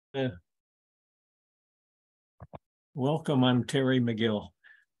Welcome, I'm Terry McGill,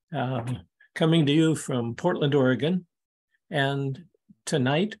 coming to you from Portland, Oregon. And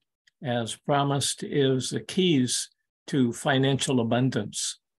tonight, as promised, is the keys to financial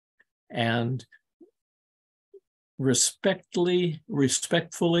abundance. And respectfully,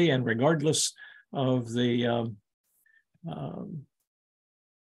 and regardless of the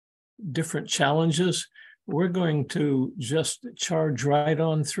different challenges, we're going to just charge right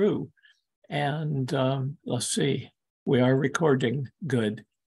on through. And let's see, we are recording good.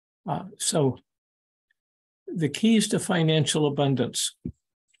 So the keys to financial abundance.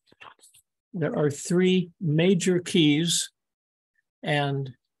 There are three major keys, and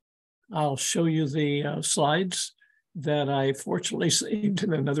I'll show you the slides that I fortunately saved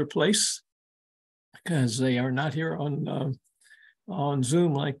in another place because they are not here on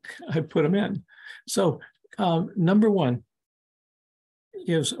Zoom like I put them in. So number one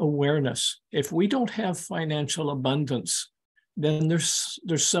is awareness. If we don't have financial abundance, then there's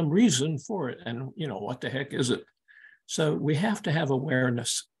some reason for it. And you know, what the heck is it? So we have to have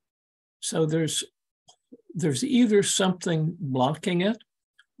awareness. So there's either something blocking it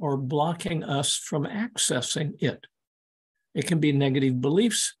or blocking us from accessing it. It can be negative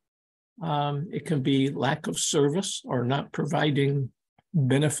beliefs. It can be lack of service or not providing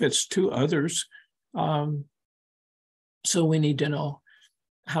benefits to others. So we need to know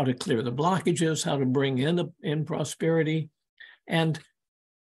how to clear the blockages, how to bring in prosperity. And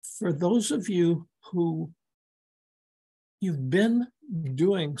for those of you who you've been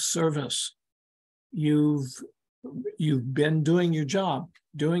doing service, you've been doing your job,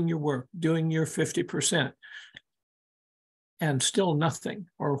 doing your work, doing your 50%, and still nothing,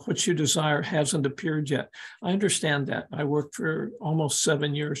 or what you desire hasn't appeared yet. I understand that. I worked for almost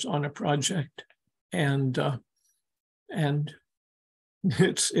 7 years on a project, and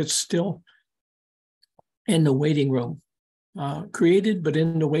it's still in the waiting room, created, but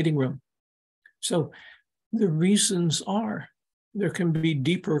in the waiting room. So the reasons are there can be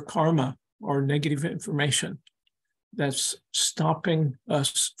deeper karma or negative information that's stopping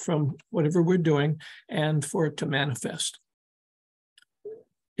us from whatever we're doing and for it to manifest.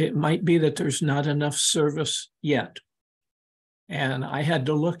 It might be that there's not enough service yet. And I had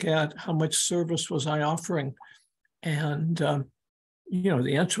to look at how much service was I offering. And, you know,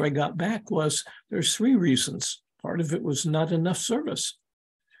 the answer I got back was there's three reasons. Part of it was not enough service.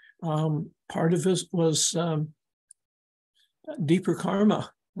 Part of it was deeper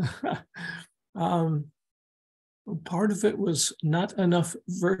karma. Part of it was not enough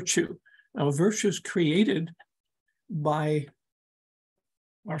virtue. Now, virtue is created by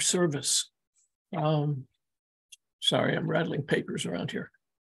our service. Sorry, I'm rattling papers around here.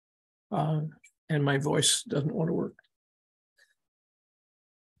 And my voice doesn't want to work.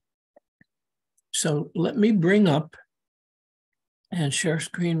 So let me bring up and share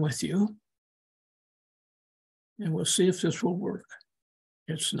screen with you. And we'll see if this will work.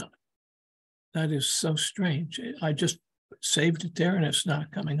 It's not. That is so strange. I just saved it there and it's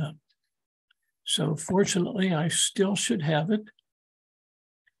not coming up. So fortunately, I still should have it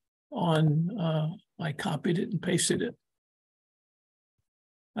on, I copied it and pasted it.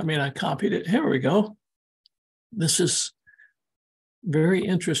 I copied it. Here we go. This is very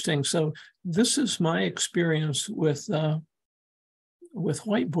interesting. So this is my experience with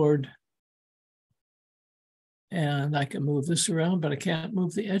whiteboard. And I can move this around, but I can't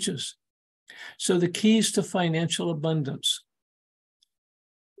move the edges. So the keys to financial abundance.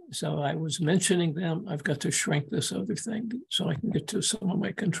 So I was mentioning them. I've got to shrink this other thing so I can get to some of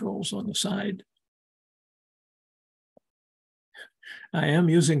my controls on the side. I am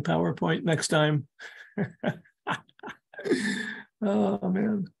using PowerPoint next time. Oh,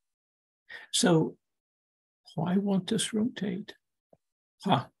 man. So why won't this rotate?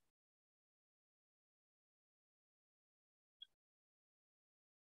 Huh.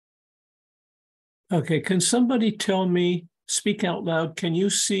 Okay, can somebody tell me, speak out loud, can you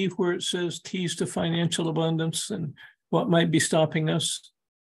see where it says keys to financial abundance and what might be stopping us?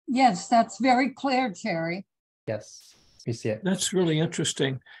 Yes, that's very clear, Terry. Yes, we see it. That's really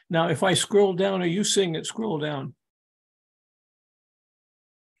interesting. Now, if I scroll down, are you seeing it scroll down?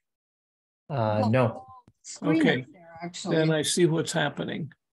 No. Okay, there, actually. then I see what's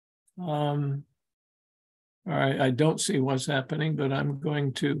happening. All right, I don't see what's happening, but I'm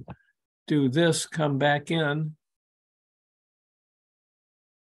going to do this, come back in.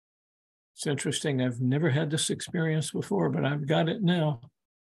 It's interesting. I've never had this experience before, but I've got it now.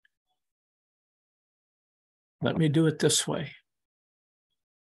 Let me do it this way.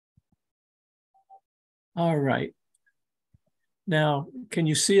 All right. Now, can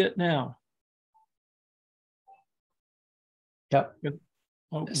you see it now? Yep.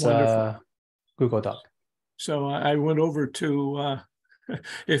 Oh, It's wonderful. a Google Doc. So I went over to,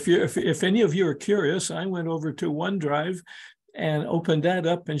 if any of you are curious, I went over to OneDrive and opened that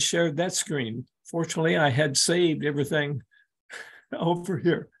up and shared that screen. Fortunately, I had saved everything over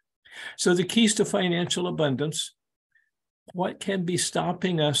here. So the keys to financial abundance, what can be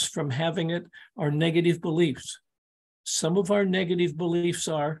stopping us from having it are negative beliefs. Some of our negative beliefs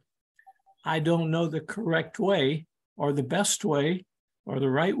are, I don't know the correct way or the best way or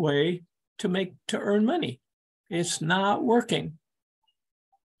the right way to earn money. It's not working.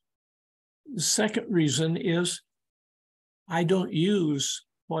 The second reason is I don't use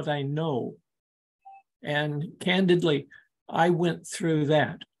what I know. And candidly, I went through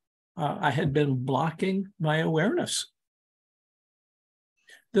that. I had been blocking my awareness.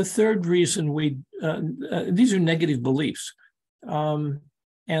 The third reason these are negative beliefs, and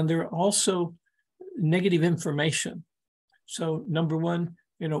they're also negative information. So number one,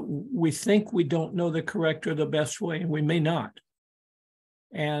 we think we don't know the correct or the best way, and we may not.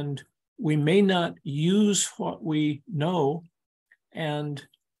 And we may not use what we know. And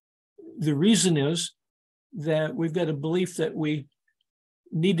the reason is that we've got a belief that we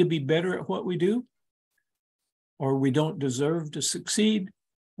need to be better at what we do, or we don't deserve to succeed.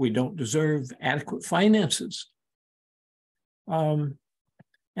 We don't deserve adequate finances. And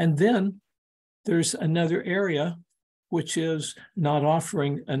then there's another area, which is not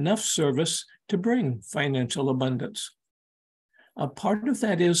offering enough service to bring financial abundance. A part of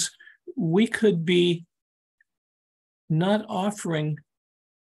that is we could be not offering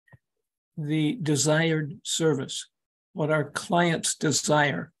the desired service, what our clients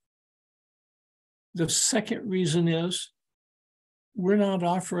desire. The second reason is we're not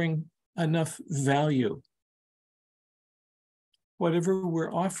offering enough value. Whatever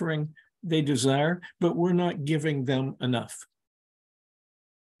we're offering, they desire, but we're not giving them enough.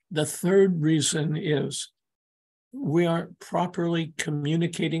 The third reason is we aren't properly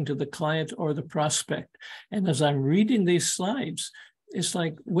communicating to the client or the prospect. And as I'm reading these slides, it's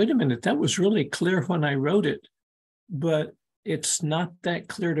like, wait a minute, that was really clear when I wrote it, but it's not that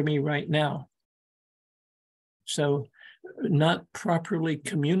clear to me right now. So not properly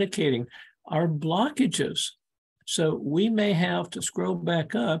communicating our blockages. So we may have to scroll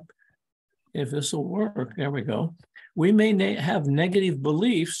back up, if this will work, there we go. We may have negative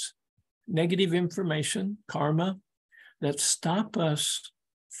beliefs, negative information, karma, that stop us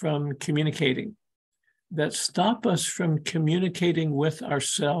from communicating, that stop us from communicating with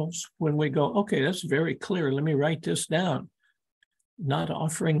ourselves when we go, okay, that's very clear. Let me write this down. Not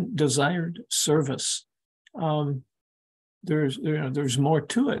offering desired service. There's more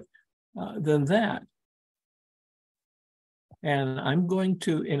to it than that. And I'm going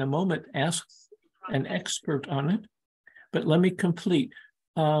to, in a moment, ask an expert on it, but let me complete.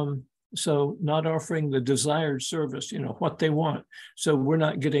 So not offering the desired service, what they want. So we're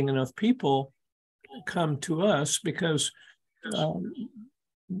not getting enough people come to us because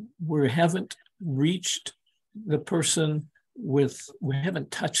we haven't reached the person we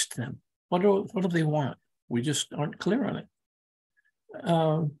haven't touched them. What do they want? We just aren't clear on it.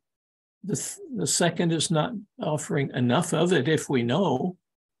 The second is not offering enough of it if we know.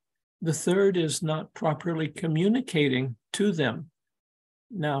 The third is not properly communicating to them.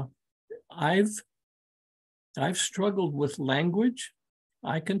 Now, I've struggled with language.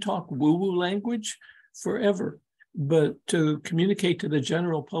 I can talk woo-woo language forever, but to communicate to the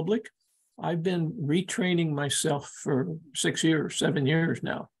general public, I've been retraining myself for 6 years, 7 years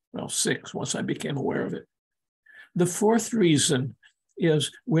now. Well, 6 once I became aware of it. The fourth reason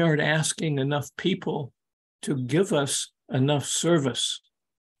is we aren't asking enough people to give us enough service.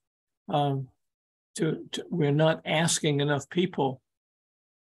 We're not asking enough people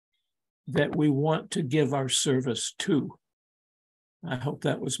that we want to give our service to. I hope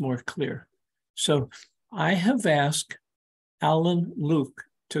that was more clear. So I have asked Alan Luke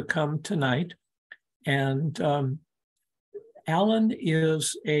to come tonight. And Alan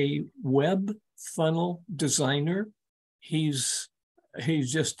is a web funnel designer. He's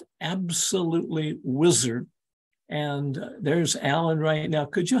just absolutely wizard. And there's Alan right now.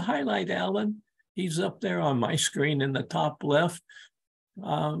 Could you highlight Alan? He's up there on my screen in the top left.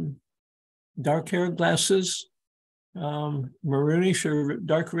 Dark hair, glasses, maroonish or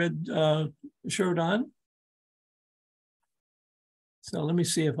dark red shirt on. So let me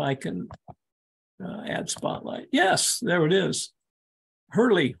see if I can add spotlight. Yes, there it is.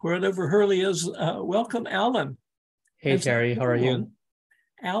 Hurley, wherever Hurley is, welcome, Alan. Hey, Terry, how are you?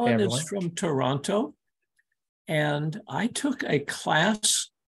 Alan Hey, is from Toronto. And I took a class,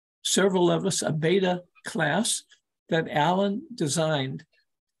 several of us, a beta class that Alan designed,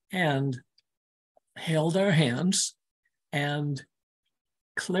 and held our hands and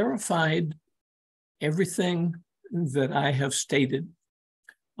clarified everything that I have stated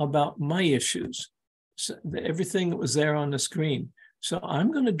about my issues, so everything that was there on the screen. So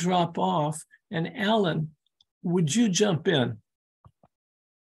I'm going to drop off, and Alan, would you jump in?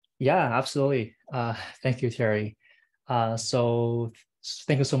 Yeah, absolutely. Thank you, Terry. So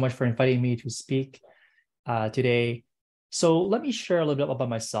thank you so much for inviting me to speak today. So let me share a little bit about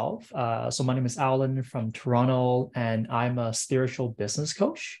myself. So my name is Alan from Toronto, and I'm a spiritual business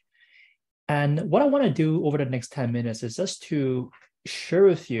coach. And what I want to do over the next 10 minutes is just to share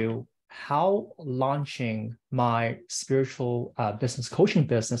with you how launching my spiritual business coaching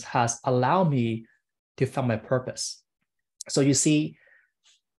business has allowed me to find my purpose. So you see,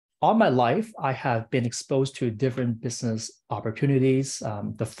 all my life, I have been exposed to different business opportunities.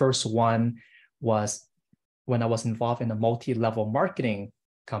 The first one was when I was involved in a multi-level marketing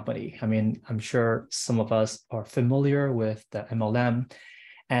company. I mean, I'm sure some of us are familiar with the MLM.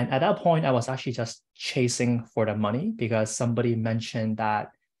 And at that point, I was actually just chasing for the money because somebody mentioned that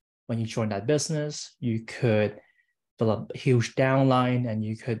when you join that business, you could build a huge downline and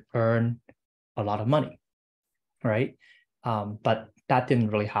you could earn a lot of money, right? But that didn't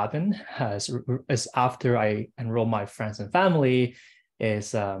really happen. As after I enrolled my friends and family,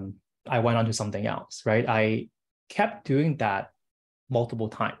 I went on to something else, right? I kept doing that multiple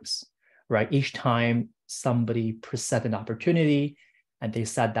times, right? Each time somebody presented an opportunity and they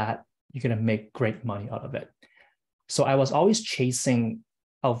said that you're going to make great money out of it. So I was always chasing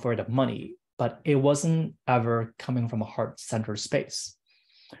over the money, but it wasn't ever coming from a heart-centered space,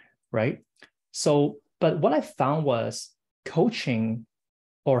 right? So, but what I found was coaching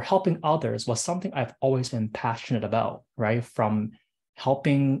or helping others was something I've always been passionate about, right? From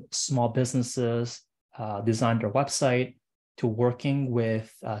helping small businesses design their website to working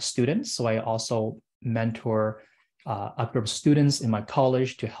with students. So I also mentor a group of students in my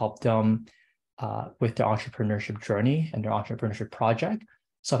college to help them with their entrepreneurship journey and their entrepreneurship project.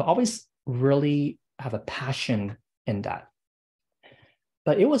 So I've always really have a passion in that.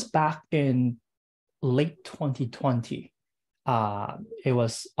 But it was back in late 2020. It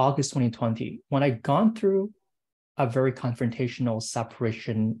was August 2020 when I gone through a very confrontational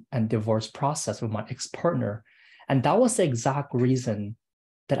separation and divorce process with my ex-partner. And that was the exact reason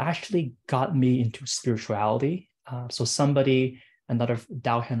that actually got me into spirituality. So another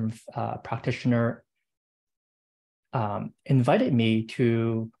Daohen practitioner, invited me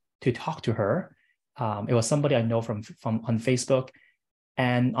to talk to her. It was somebody I know from on Facebook.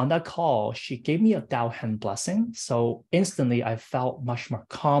 And on that call, she gave me a Daohen blessing. So instantly I felt much more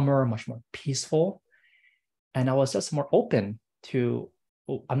calmer, much more peaceful. And I was just more open to,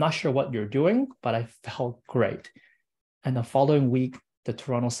 I'm not sure what you're doing, but I felt great. And the following week, the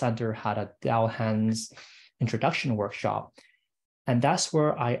Toronto Center had a Daohen's introduction workshop. And that's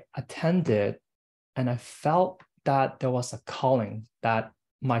where I attended. And I felt that there was a calling, that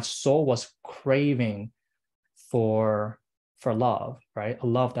my soul was craving for love, right? A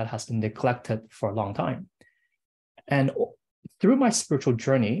love that has been neglected for a long time. And through my spiritual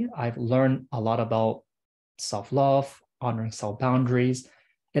journey, I've learned a lot about self-love, honoring self-boundaries.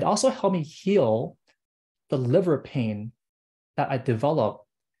 It also helped me heal the liver pain that I developed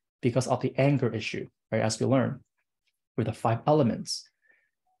because of the anger issue, right? As we learn with the 5 elements.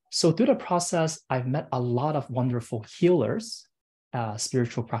 So through the process, I've met a lot of wonderful healers,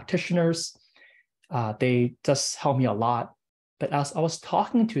 spiritual practitioners. They just helped me a lot. But as I was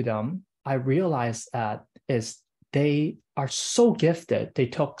talking to them, I realized that they are so gifted. They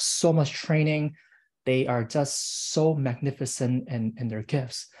took so much training. They are just so magnificent in their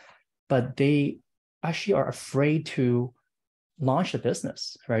gifts, but they actually are afraid to launch a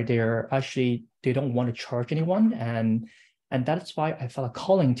business, right? They don't want to charge anyone. And that's why I felt a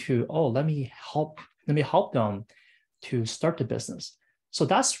calling to, let me help them to start the business. So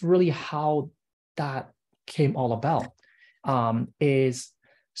that's really how that came all about.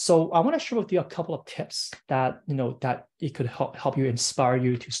 So I want to share with you a couple of tips that it could help you, inspire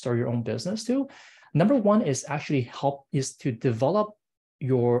you to start your own business too. Number one is to develop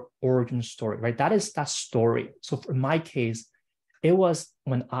your origin story, right? That is that story. So in my case, it was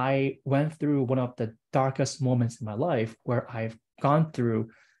when I went through one of the darkest moments in my life where I've gone through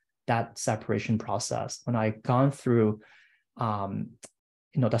that separation process, when I've gone through,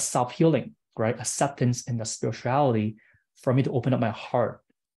 the self-healing, right? Acceptance in the spirituality for me to open up my heart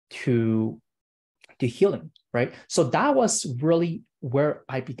to healing, right? So that was really where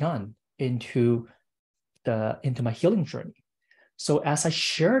I began into into my healing journey. So as I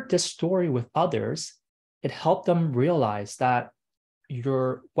shared this story with others, it helped them realize that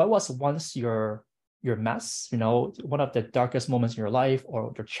what was once your mess, one of the darkest moments in your life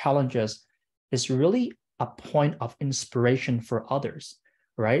or your challenges, is really a point of inspiration for others,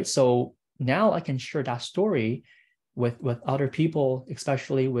 right? So now I can share that story with other people,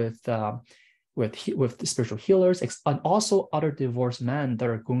 especially with the spiritual healers, and also other divorced men that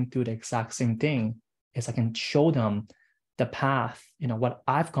are going through the exact same thing. Is I can show them the path, what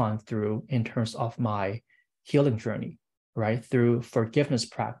I've gone through in terms of my healing journey, right? Through forgiveness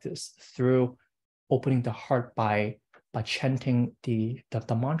practice, through opening the heart by chanting the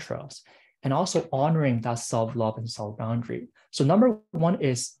mantras, and also honoring that self-love and self-boundary. So number one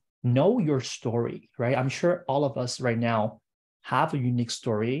is know your story, right? I'm sure all of us right now have a unique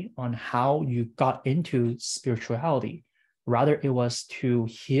story on how you got into spirituality. Rather, it was to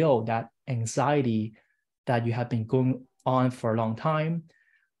heal that anxiety that you have been going on for a long time.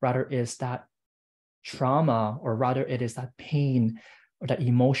 Rather, is that trauma, or rather it is that pain or that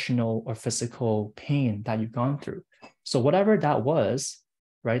emotional or physical pain that you've gone through. So whatever that was,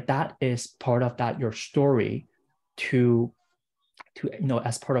 right, that is part of that, your story to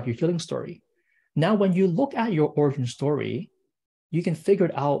as part of your healing story. Now, when you look at your origin story, you can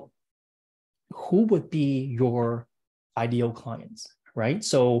figure out who would be your ideal clients, right?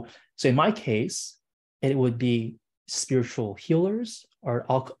 So in my case, it would be spiritual healers, or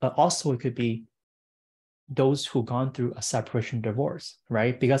also it could be those who gone through a separation divorce,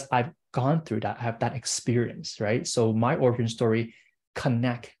 right? Because I've gone through that, I have that experience, right? So my origin story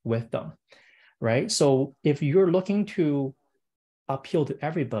connect with them, right? So if you're looking to appeal to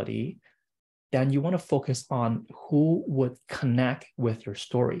everybody, then you want to focus on who would connect with your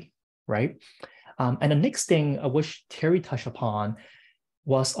story, right? And the next thing I wish Terry touched upon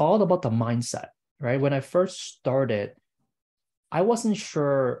was all about the mindset, right? When I first started, I wasn't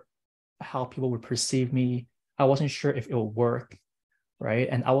sure how people would perceive me. I wasn't sure if it would work, right?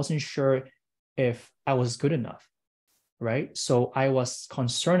 And I wasn't sure if I was good enough, right? So I was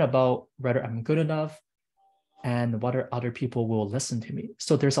concerned about whether I'm good enough and whether other people will listen to me.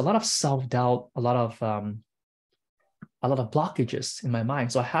 So there's a lot of self-doubt, a lot of blockages in my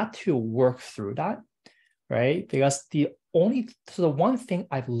mind. So I had to work through that, right? Because the one thing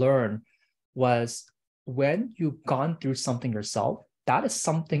I've learned was, when you've gone through something yourself, that is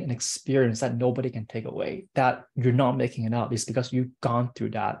something, an experience that nobody can take away, that you're not making it up. It's because you've gone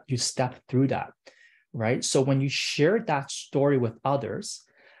through that, you stepped through that, right? So when you share that story with others,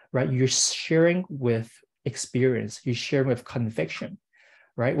 right, you're sharing with experience, you're sharing with conviction,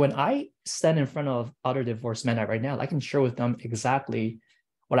 right? When I stand in front of other divorced men right now, I can share with them exactly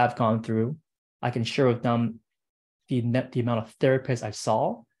what I've gone through. I can share with them the amount of therapists I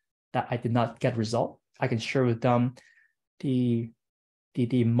saw that I did not get result. I can share with them the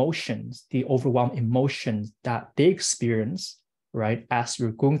emotions, the overwhelming emotions that they experience, right, as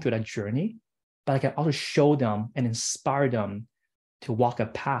you're going through that journey. But I can also show them and inspire them to walk a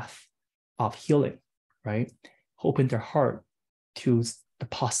path of healing, right? Open their heart to the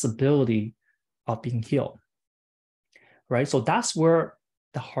possibility of being healed, right? So that's where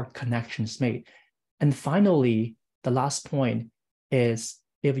the heart connection is made. And finally, the last point is,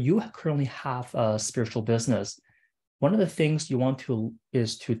 if you currently have a spiritual business, one of the things you want to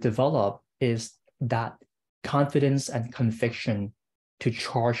develop is that confidence and conviction to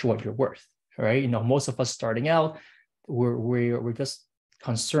charge what you're worth, right? Most of us starting out, we're just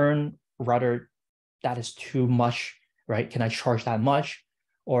concerned, rather, that is too much, right? Can I charge that much?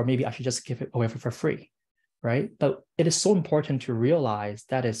 Or maybe I should just give it away for free, right? But it is so important to realize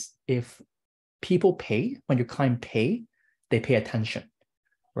that is, if people pay, when your client pay, they pay attention,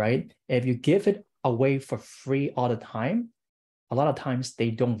 right? If you give it away for free all the time, a lot of times they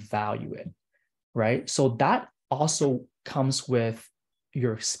don't value it, right? So that also comes with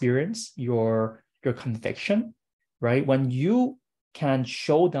your experience, your conviction, right? When you can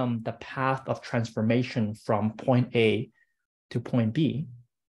show them the path of transformation from point A to point B,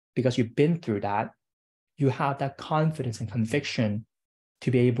 because you've been through that, you have that confidence and conviction to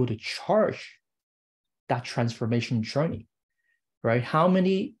be able to charge that transformation journey, right? How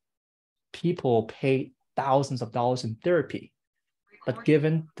many people pay thousands of dollars in therapy, but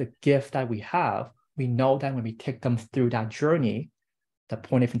given the gift that we have, we know that when we take them through that journey, the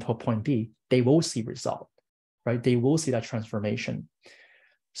point A to point B, they will see result, right? They will see that transformation.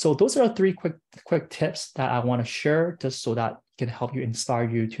 So those are 3 quick tips that I want to share, just so that can help you, inspire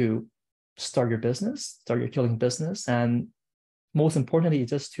you to start your business, start your healing business, and most importantly,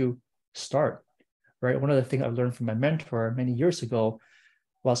 just to start, right? One of the things I learned from my mentor many years ago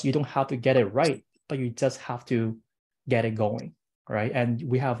was, you don't have to get it right but you just have to get it going, right? And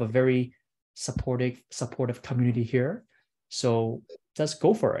we have a very supportive community here. So just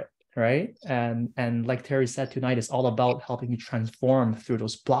go for it, right? And like Terry said tonight, it's all about helping you transform through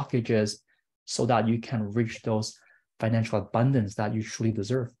those blockages so that you can reach those financial abundance that you truly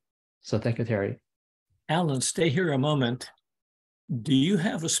deserve. So thank you, Terry. Alan, stay here a moment. Do you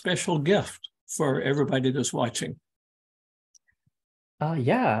have a special gift for everybody that's watching?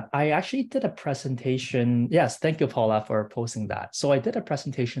 Yeah, I actually did a presentation. Yes, thank you, Paula, for posting that. So I did a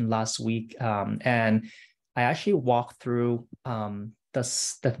presentation last week, and I actually walked through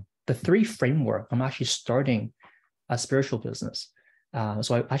the three framework. I'm actually starting a spiritual business.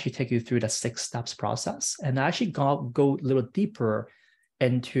 So I actually take you through the 6 steps process, and I actually go a little deeper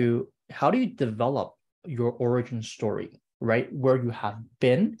into how do you develop your origin story, right? Where you have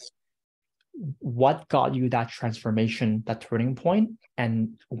been, what got you that transformation, that turning point,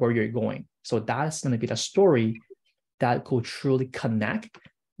 and where you're going. So that's going to be the story that could truly connect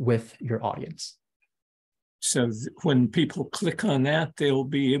with your audience. So when people click on that, they'll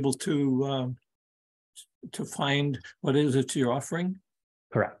be able to find what is it you're offering?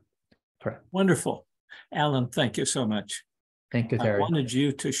 Correct. Wonderful. Alan, thank you so much. Thank you, Terry. I wanted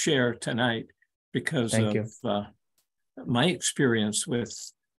you to share tonight because of my experience with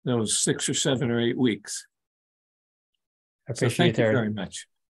those 6 or 7 or 8 weeks. I appreciate so thank you, you Terry. very much.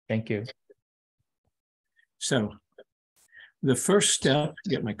 Thank you. So the first step,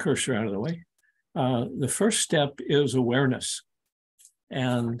 get my cursor out of the way. The first step is awareness.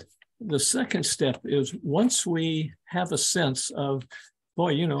 And the second step is once we have a sense of, boy,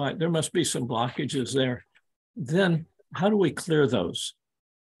 you know, there must be some blockages there, then how do we clear those?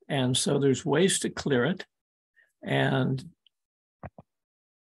 And so there's ways to clear it. And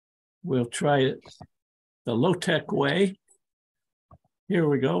we'll try it the low-tech way. Here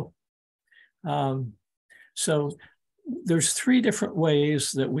we go. So there's 3 different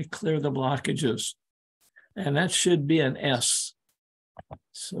ways that we clear the blockages, and that should be an S.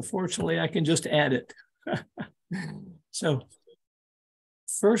 So fortunately, I can just add it. So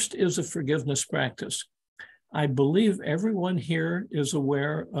first is a forgiveness practice. I believe everyone here is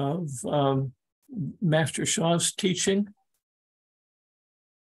aware of Master Sha's teaching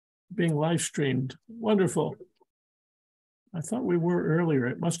being live streamed. Wonderful. I thought we were earlier.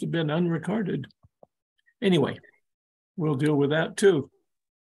 It must have been unrecorded. Anyway, we'll deal with that too.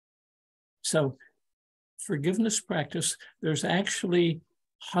 So forgiveness practice, there's actually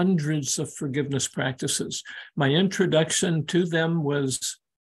hundreds of forgiveness practices. My introduction to them was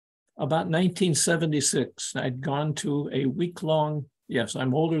about 1976. I'd gone to a week-long, yes,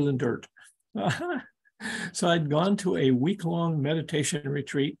 I'm older than dirt. So I'd gone to a week-long meditation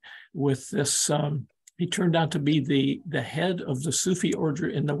retreat with this, he turned out to be the head of the Sufi order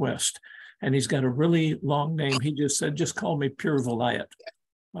in the West. And he's got a really long name. He just said, just call me Pir Vilayat.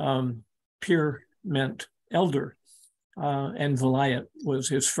 Pir meant elder, and Vilayat was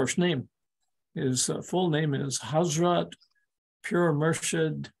his first name. His full name is Hazrat Pir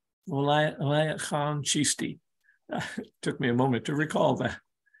Murshid Vilayat Khan Chisti. Took me a moment to recall that.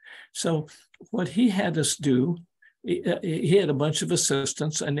 So what he had us do, he had a bunch of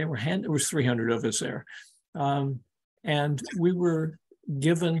assistants, and there was 300 of us there. And we were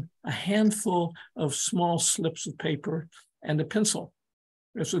given a handful of small slips of paper and a pencil.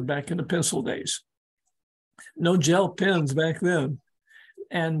 This was back in the pencil days. No gel pens back then.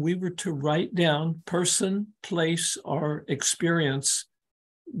 And we were to write down person, place, or experience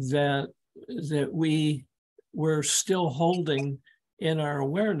that we were still holding in our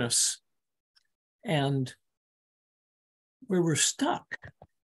awareness. And we were stuck.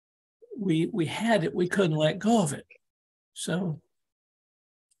 We had it, we couldn't let go of it. So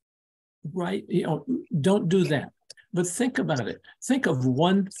right, don't do that. But think about it. Think of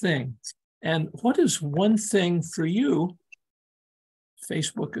one thing. And what is one thing for you?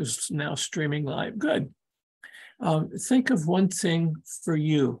 Facebook is now streaming live. Good. Think of one thing for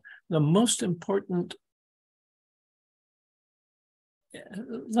you. The most important,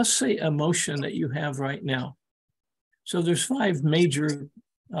 let's say, emotion that you have right now. So there's 5 major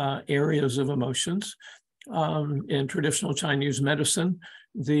areas of emotions. In traditional Chinese medicine,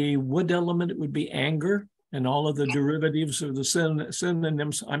 the wood element would be anger, and all of the derivatives of the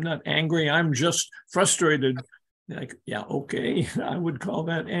synonyms. I'm not angry, I'm just frustrated. Like, yeah, okay, I would call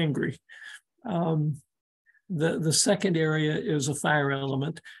that angry. The second area is a fire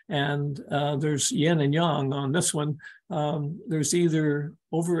element, and there's yin and yang on this one. There's either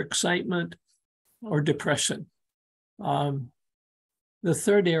overexcitement or depression. The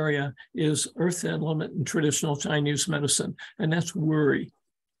third area is earth element in traditional Chinese medicine, and that's worry.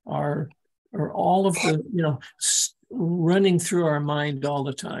 Our are all of the, running through our mind all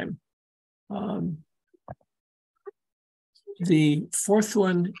the time. The fourth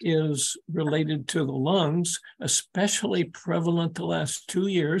one is related to the lungs, especially prevalent the last 2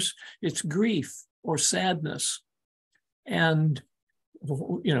 years. It's grief or sadness. And,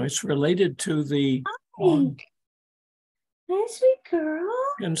 it's related to the... Nice sweet girl.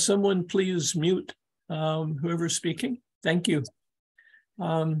 Can someone please mute whoever's speaking? Thank you.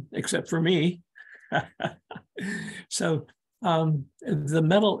 Except for me. So the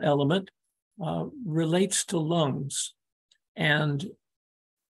metal element relates to lungs. And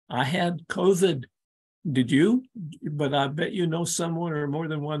I had COVID. Did you? But I bet you know someone or more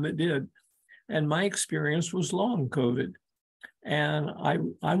than one that did. And my experience was long COVID. And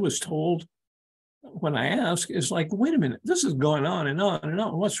I was told when I asked, it's like, wait a minute, this is going on and on and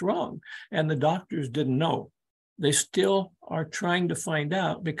on. What's wrong? And the doctors didn't know. They still are trying to find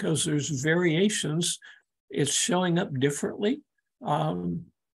out because there's variations. It's showing up differently.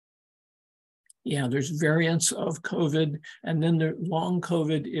 There's variants of COVID. And then the long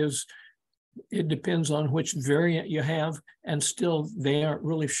COVID it depends on which variant you have. And still, they aren't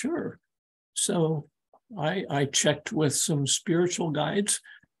really sure. So I checked with some spiritual guides,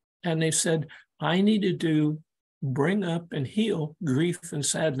 and they said, I needed to bring up and heal grief and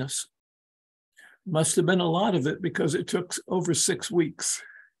sadness. Must have been a lot of it because it took over 6 weeks.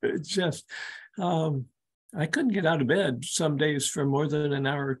 It just, I couldn't get out of bed some days for more than an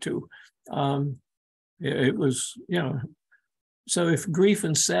hour or two. It was, so if grief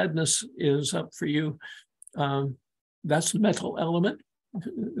and sadness is up for you, that's metal element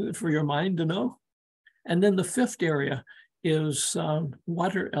for your mind to know. And then the fifth area is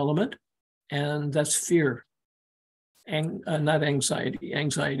water element. And that's fear, and not anxiety.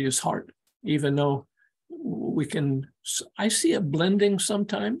 Anxiety is heart, even though I see a blending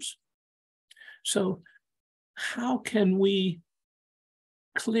sometimes. So how can we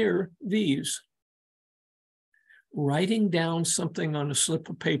clear these? Writing down something on a slip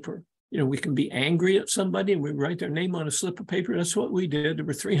of paper. We can be angry at somebody and we write their name on a slip of paper. That's what we did. There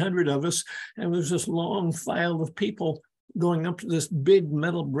were 300 of us, and there was this long file of people going up to this big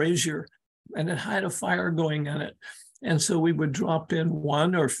metal brazier, and it had a fire going on it. And so we would drop in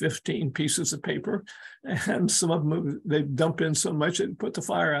 1 or 15 pieces of paper, and some of them, they'd dump in so much it put the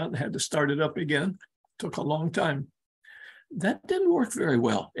fire out and had to start it up again. Took a long time. That didn't work very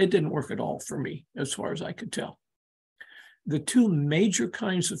well. It didn't work at all for me, as far as I could tell. The two major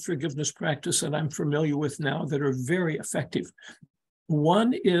kinds of forgiveness practice that I'm familiar with now that are very effective.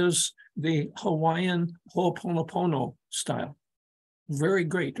 One is the Hawaiian Ho'oponopono style. Very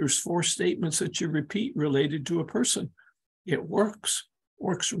great. There's 4 statements that you repeat related to a person. It works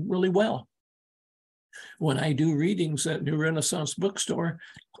really well. When I do readings at New Renaissance Bookstore,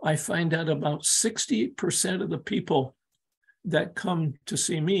 I find out about 60% of the people that come to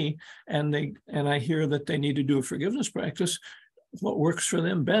see me and I hear that they need to do a forgiveness practice, what works for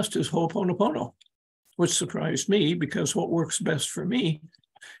them best is Ho'oponopono, which surprised me because what works best for me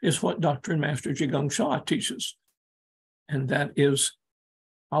is what Dr. and Master Zhigong Shah teaches. And that is,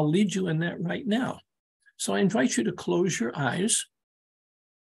 I'll lead you in that right now. So I invite you to close your eyes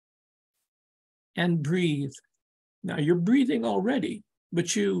and breathe. Now you're breathing already,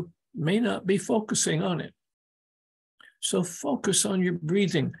 but you may not be focusing on it. So focus on your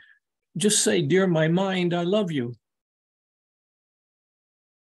breathing. Just say, dear my mind, I love you.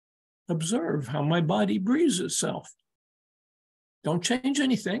 Observe how my body breathes itself. Don't change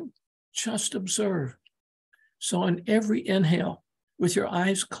anything, just observe. So on every inhale, with your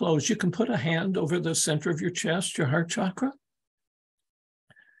eyes closed, you can put a hand over the center of your chest, your heart chakra.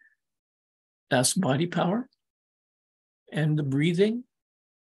 That's body power. And the breathing,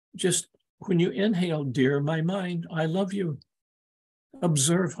 just when you inhale, dear my mind, I love you.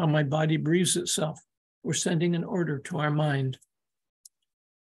 Observe how my body breathes itself. We're sending an order to our mind.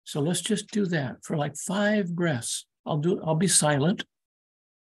 So let's just do that for like 5 breaths. I'll be silent.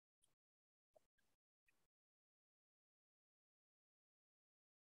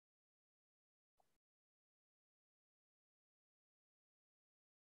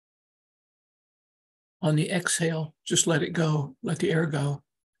 On the exhale, just let it go, let the air go.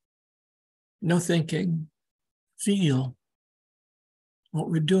 No thinking, feel.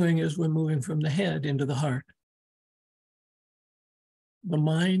 What we're doing is we're moving from the head into the heart. The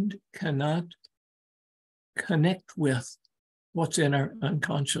mind cannot connect with what's in our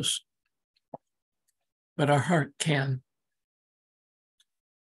unconscious, but our heart can.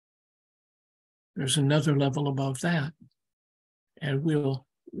 There's another level above that, and we'll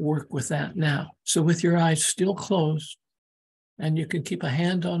work with that now. So with your eyes still closed, and you can keep a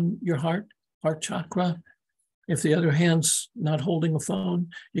hand on your heart, heart chakra. If the other hand's not holding a phone,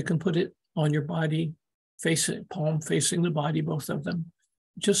 you can put it on your body, palm facing the body, both of them,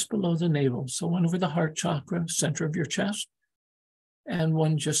 just below the navel. So one over the heart chakra, center of your chest, and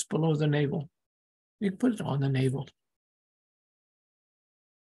one just below the navel. You can put it on the navel.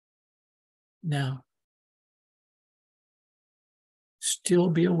 Now, still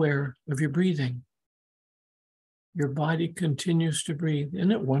be aware of your breathing. Your body continues to breathe.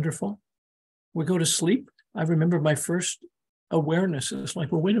 Isn't it wonderful? We go to sleep. I remember my first awareness is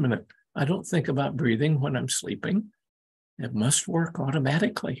like, well, wait a minute. I don't think about breathing when I'm sleeping. It must work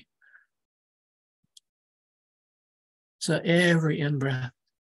automatically. So every in-breath,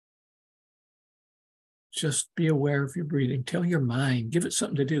 just be aware of your breathing. Tell your mind, give it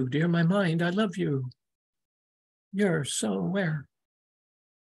something to do. Dear my mind, I love you. You're so aware.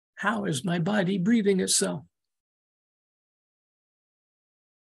 How is my body breathing itself?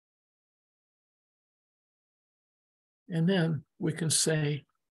 And then we can say,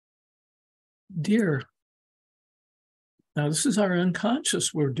 dear, now this is our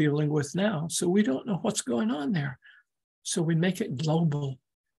unconscious we're dealing with now, so we don't know what's going on there. So we make it global.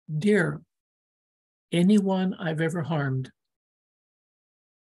 Dear, anyone I've ever harmed,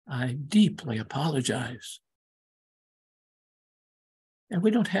 I deeply apologize. And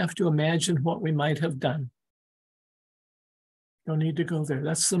we don't have to imagine what we might have done. Don't need to go there.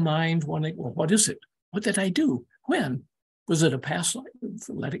 That's the mind wanting, well, what is it? What did I do? When? Was it a past life?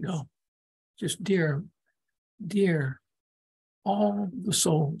 Let it go. Just dear, all the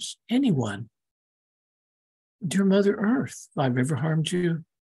souls, anyone. Dear Mother Earth, if I've ever harmed you.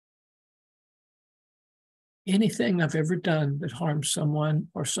 Anything I've ever done that harmed someone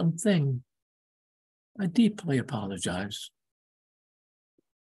or something, I deeply apologize.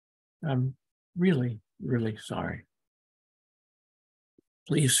 I'm really, really sorry.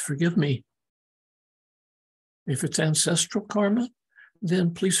 Please forgive me. If it's ancestral karma,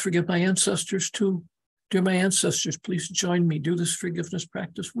 then please forgive my ancestors too. Dear my ancestors, please join me. Do this forgiveness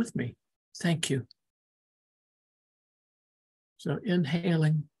practice with me. Thank you. So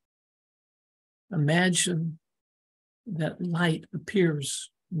inhaling, imagine that light appears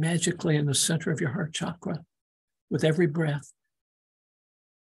magically in the center of your heart chakra with every breath.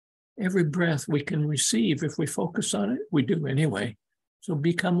 Every breath we can receive, if we focus on it, we do anyway. So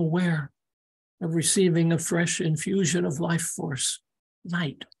become aware of receiving a fresh infusion of life force,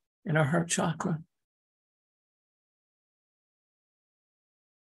 light in our heart chakra.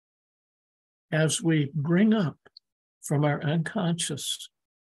 As we bring up from our unconscious,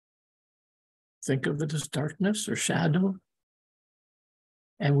 think of it as darkness or shadow,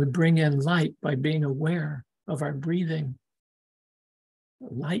 and we bring in light by being aware of our breathing.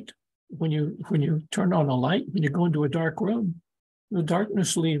 Light, when you turn on a light, when you go into a dark room, the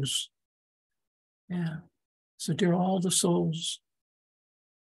darkness leaves. Yeah. So dear all the souls,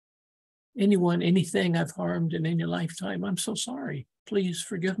 anyone, anything I've harmed in any lifetime, I'm so sorry. Please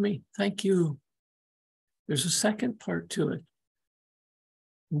forgive me. Thank you. There's a second part to it.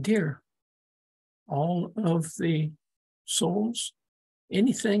 Dear all of the souls,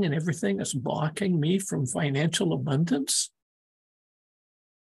 anything and everything that's blocking me from financial abundance,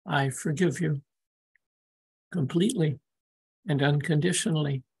 I forgive you completely and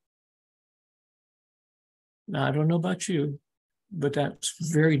unconditionally. Now, I don't know about you, but that's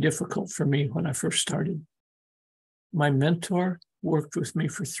very difficult for me when I first started. My mentor worked with me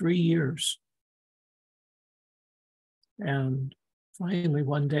for 3 years. And finally,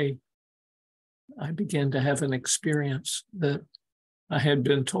 one day, I began to have an experience that I had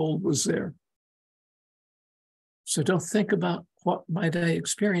been told was there. So don't think about what might I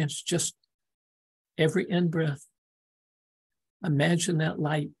experience, just every in-breath. Imagine that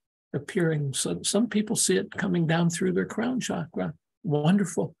light appearing. So some people see it coming down through their crown chakra.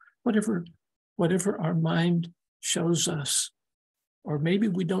 Wonderful. Whatever our mind shows us. Or maybe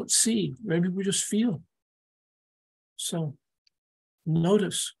we don't see, maybe we just feel. So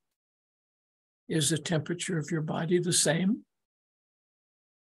notice, is the temperature of your body the same?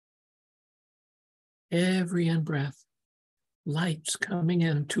 Every in-breath, light's coming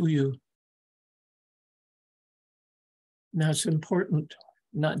in to you. Now it's important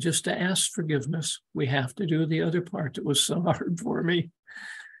not just to ask forgiveness. We have to do the other part that was so hard for me.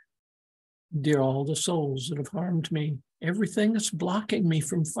 Dear all the souls that have harmed me, everything that's blocking me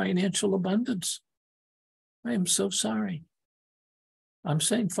from financial abundance, I am so sorry. I'm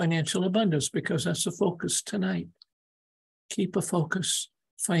saying financial abundance because that's the focus tonight. Keep a focus.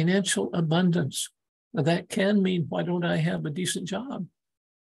 Financial abundance. Now that can mean, why don't I have a decent job?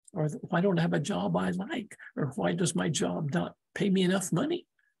 Or why don't I have a job I like? Or why does my job not pay me enough money?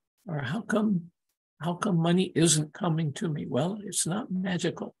 Or how come money isn't coming to me? Well, it's not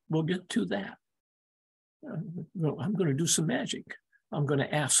magical. We'll get to that. I'm going to do some magic. I'm going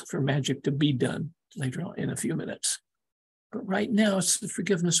to ask for magic to be done later on in a few minutes. But right now, it's the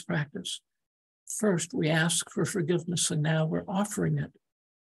forgiveness practice. First, we ask for forgiveness, and now we're offering it.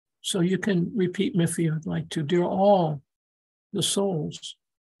 So you can repeat me if you'd like to. Dear all the souls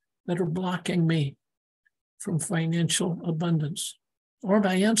that are blocking me from financial abundance, or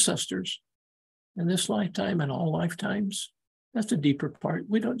my ancestors in this lifetime and all lifetimes. That's the deeper part.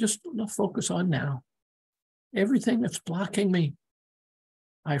 We don't just focus on now. Everything that's blocking me,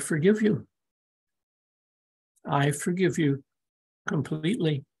 I forgive you. I forgive you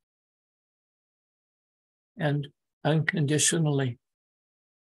completely and unconditionally.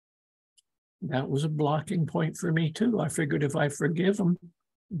 That was a blocking point for me too. I figured if I forgive them,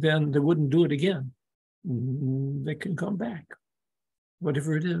 then they wouldn't do it again. They can come back,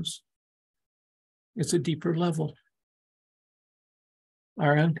 whatever it is. It's a deeper level.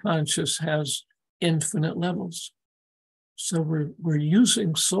 Our unconscious has infinite levels. So we're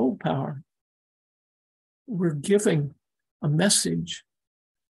using soul power. We're giving a message,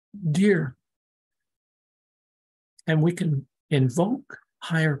 dear, and we can invoke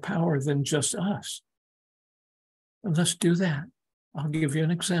higher power than just us. And let's do that. I'll give you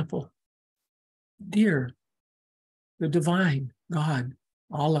an example. Dear, the divine God,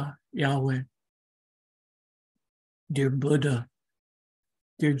 Allah, Yahweh, dear Buddha,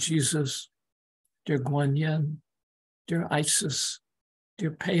 dear Jesus, dear Guan Yin, dear Isis,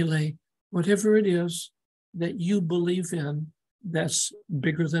 dear Pele, whatever it is that you believe in that's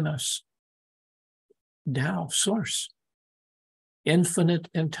bigger than us. Tao, source, infinite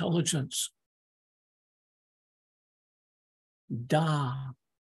intelligence. Da,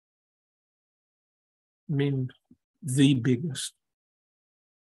 mean the biggest.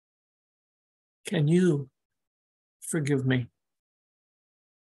 Can you forgive me?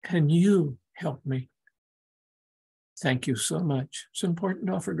 Can you help me? Thank you so much. It's important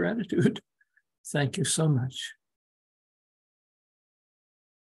to offer gratitude. Thank you so much.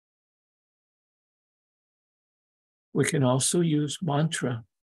 We can also use mantra.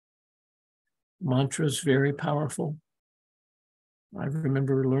 Mantra is very powerful. I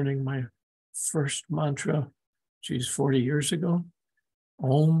remember learning my first mantra, 40 years ago.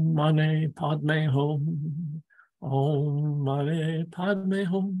 Om Mani Padme Hum. Om Mani Padme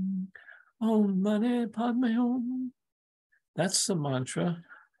Hum. Om Mani Padme Hum. That's the mantra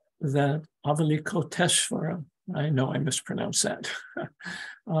that Avalokiteshvara, I know I mispronounced that.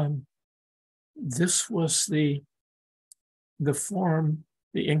 This was the form,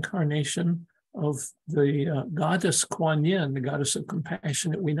 the incarnation of the goddess Kuan Yin, the goddess of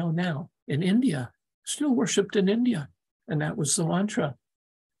compassion that we know now in India, still worshipped in India. And that was the mantra.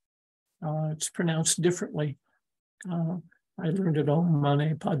 It's pronounced differently. I learned it Om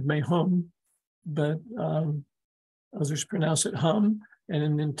Mani Padme Hum, but others pronounce it Hum.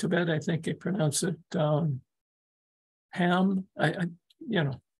 And in Tibet, I think they pronounce it Ham.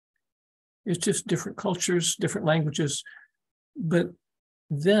 It's just different cultures, different languages. But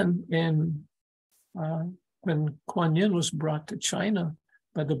then when Kuan Yin was brought to China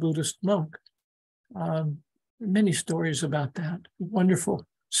by the Buddhist monk, many stories about that, wonderful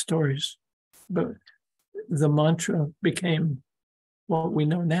stories. But the mantra became what we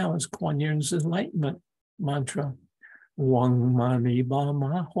know now as Kuan Yin's enlightenment mantra. Wang Mani Ba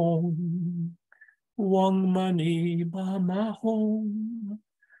Ma Hong, Wang Mani Ba Ma Hong,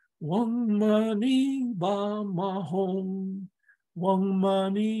 Wang Mani Ba Ma Hong, Wang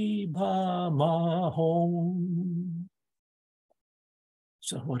Mani Ba Ma Hong.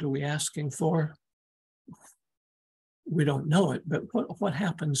 So what are we asking for? We don't know it, but what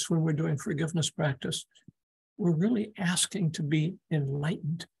happens when we're doing forgiveness practice? We're really asking to be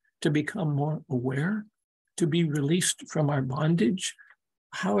enlightened, to become more aware, to be released from our bondage,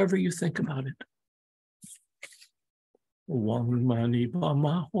 however you think about it. Wang Mani Ba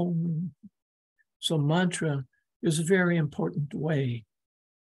Ma Hong. So mantra is a very important way.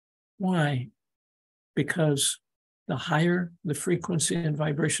 Why? Because the higher the frequency and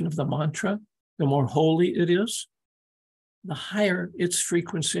vibration of the mantra, the more holy it is, the higher its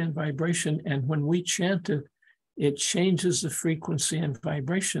frequency and vibration. And when we chant it, it changes the frequency and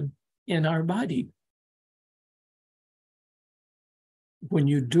vibration in our body. When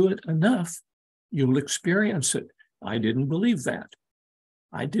you do it enough, you'll experience it. I didn't believe that.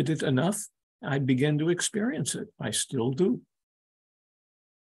 I did it enough. I began to experience it. I still do.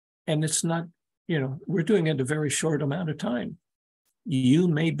 And it's not, we're doing it a very short amount of time. You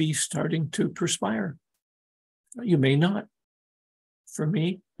may be starting to perspire. You may not. For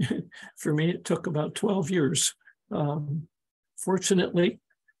me, For me, it took about 12 years. Fortunately,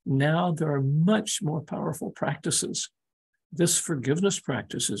 now there are much more powerful practices. This forgiveness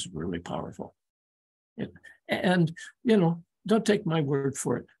practice is really powerful. And don't take my word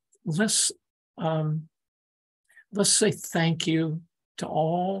for it. Let's say thank you to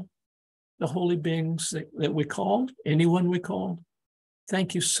all the holy beings that we called, anyone we called.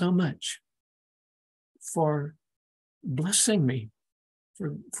 Thank you so much for blessing me,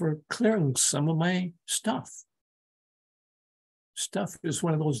 for clearing some of my stuff. Stuff is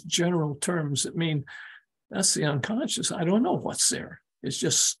one of those general terms that mean that's the unconscious. I don't know what's there. It's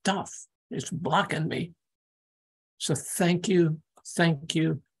just stuff. It's blocking me. So thank you, thank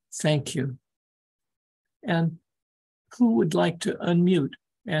you, thank you. And who would like to unmute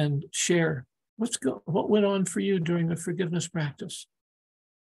and share what went on for you during the forgiveness practice?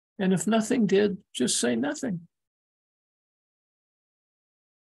 And if nothing did, just say nothing.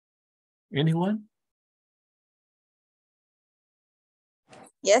 Anyone?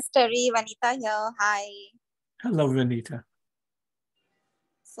 Yes, Terry, Vanita here. Hi. Hello, Vanita.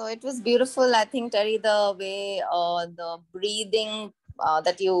 So it was beautiful. I think, Terry, the way the breathing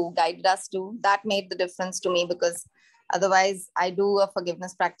that you guided us to, that made the difference to me, because otherwise I do a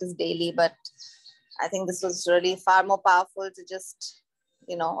forgiveness practice daily, but I think this was really far more powerful to just,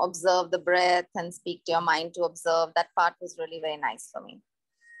 observe the breath and speak to your mind to observe. That part was really very nice for me.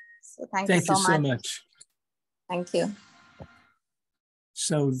 So thank you so much. Thank you.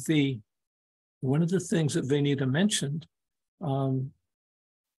 So one of the things that Vanita mentioned, or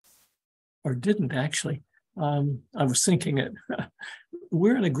didn't actually, I was thinking it,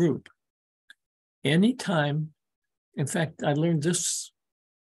 we're in a group. Anytime, in fact, I learned this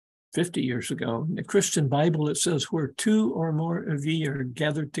 50 years ago. In the Christian Bible, it says, where two or more of ye are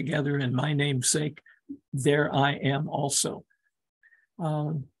gathered together in my name's sake, there I am also.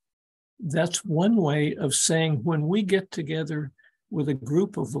 That's one way of saying when we get together with a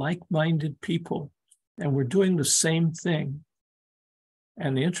group of like-minded people and we're doing the same thing.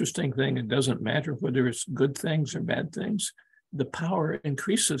 And the interesting thing, it doesn't matter whether it's good things or bad things, the power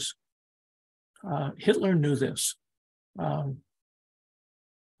increases. Hitler knew this.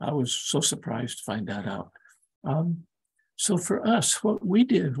 I was so surprised to find that out. So for us, what we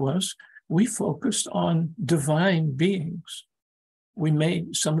did was we focused on divine beings.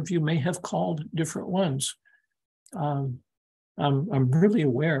 Some of you may have called different ones. I'm really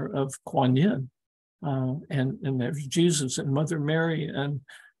aware of Kuan Yin, and there's Jesus and Mother Mary, and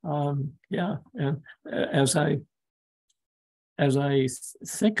and as I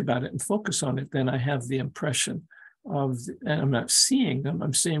think about it and focus on it, then I have the impression and I'm not seeing them,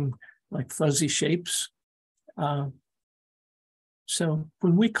 I'm seeing like fuzzy shapes. So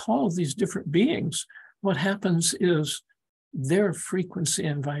when we call these different beings, what happens is their frequency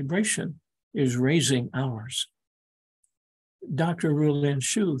and vibration is raising ours. Dr. Rulin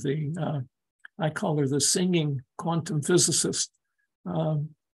Shu, I call her the singing quantum physicist.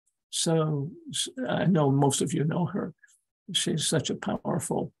 So I know most of you know her. She's such a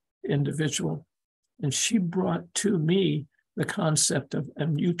powerful individual. And she brought to me the concept of,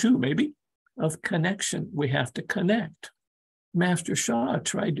 and you too maybe, of connection. We have to connect. Master Shah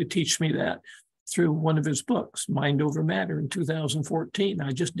tried to teach me that through one of his books, Mind Over Matter, in 2014.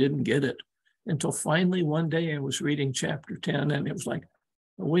 I just didn't get it until finally one day I was reading chapter 10 and it was like,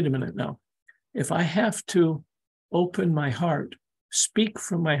 oh, wait a minute now. If I have to open my heart, speak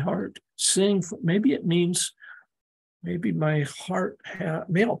from my heart, sing, maybe it means, maybe my heart,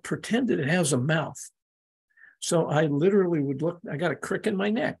 maybe I'll pretend that it has a mouth. So I literally would look, I got a crick in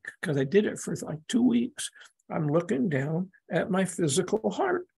my neck because I did it for like 2 weeks. I'm looking down at my physical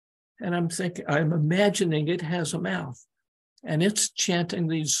heart and I'm imagining it has a mouth and it's chanting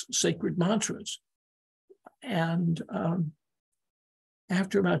these sacred mantras. And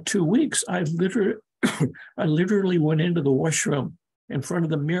after about 2 weeks, I literally went into the washroom in front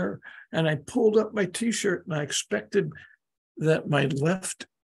of the mirror and I pulled up my t-shirt and I expected that my left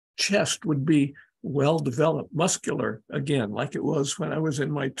chest would be well-developed, muscular again, like it was when I was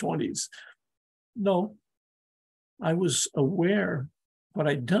in my 20s. No, I was aware what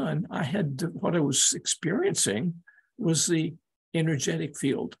I'd done. What I was experiencing was the energetic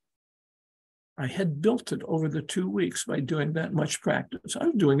field. I had built it over the 2 weeks by doing that much practice. I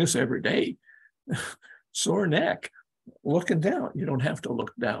was doing this every day. Sore neck, looking down. You don't have to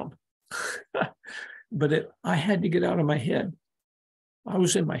look down. But I had to get out of my head. I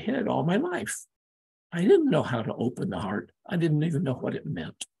was in my head all my life. I didn't know how to open the heart. I didn't even know what it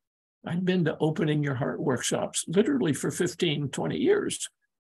meant. I'd been to opening your heart workshops literally for 15, 20 years.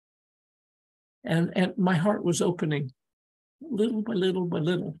 And my heart was opening. little by little by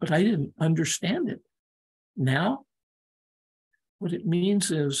little, but I didn't understand it. Now, what it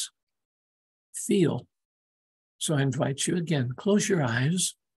means is feel. So I invite you again, close your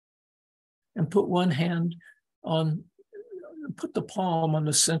eyes and put one hand on, put the palm on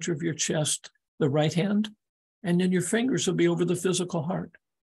the center of your chest, the right hand, and then your fingers will be over the physical heart.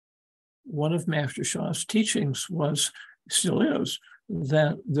 One of Master Sha's teachings was, still is,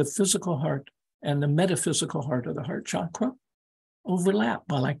 that the physical heart and the metaphysical heart of the heart chakra overlap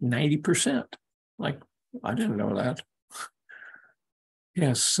by like 90%. Like, I didn't know that. He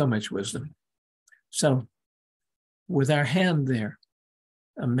has so much wisdom. So with our hand there,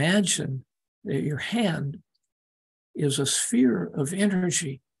 imagine that your hand is a sphere of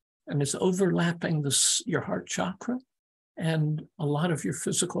energy and it's overlapping your heart chakra and a lot of your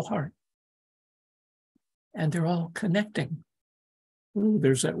physical heart. And they're all connecting. Ooh,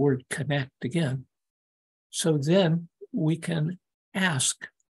 there's that word connect again. So then we can ask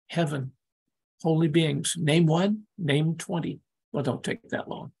heaven, holy beings, name one, name 20. Well, don't take that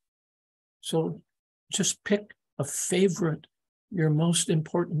long. So just pick a favorite, your most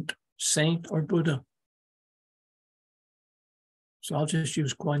important saint or Buddha. So I'll just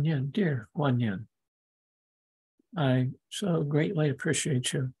use Guan Yin. Dear Guan Yin, I so greatly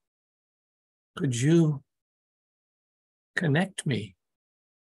appreciate you. Could you connect me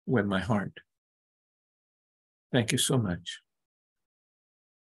with my heart? Thank you so much.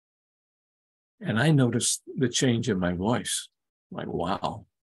 And I noticed the change in my voice. Like, wow.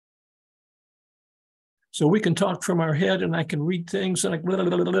 So we can talk from our head and I can read things and like, blah,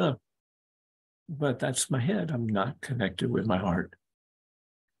 blah, blah, blah. But that's my head. I'm not connected with my heart.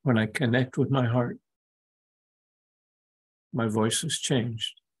 When I connect with my heart, my voice has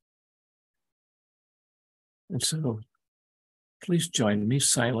changed. And so please join me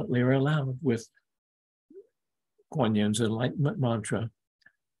silently or aloud with Kuan Yin's enlightenment mantra.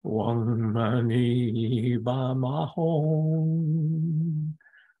 Wang mani ba ma hong.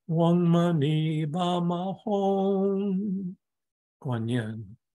 Wang mani ba ma hong. Kuan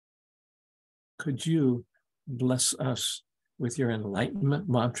Yin, could you bless us with your enlightenment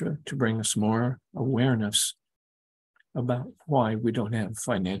mantra to bring us more awareness about why we don't have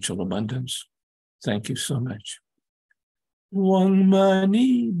financial abundance? Thank you so much. Wang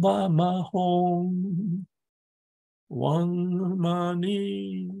mani ba ma hong. Wang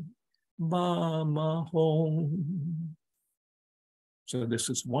mani ba ma hong. So this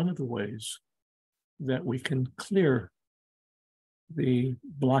is one of the ways that we can clear the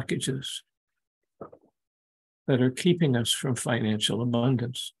blockages that are keeping us from financial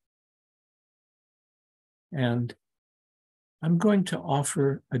abundance. And I'm going to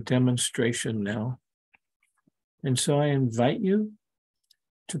offer a demonstration now. And so I invite you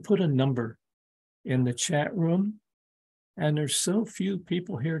to put a number in the chat room. And there's so few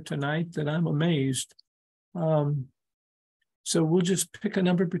people here tonight that I'm amazed. So we'll just pick a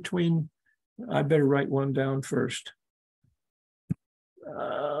number between, I better write one down first.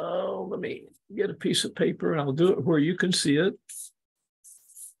 Let me get a piece of paper and I'll do it where you can see it.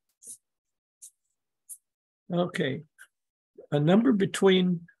 Okay, a number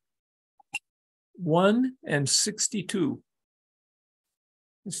between 1 and 62.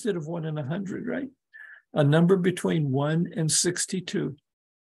 Instead of 1 and 100, right? A number between 1 and 62.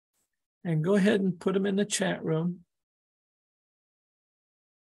 And go ahead and put them in the chat room.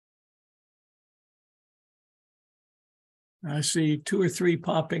 I see 2 or 3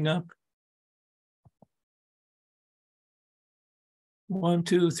 popping up. 1,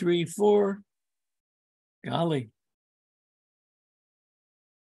 2, 3, 4. Golly.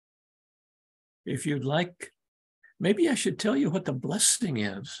 If you'd like, maybe I should tell you what the blessing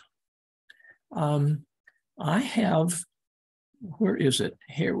is. I have, where is it?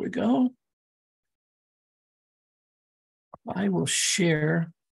 Here we go. I will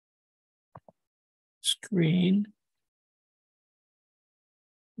share screen.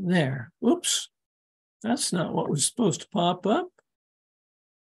 There. Oops. That's not what was supposed to pop up.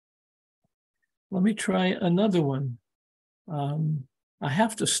 Let me try another one. I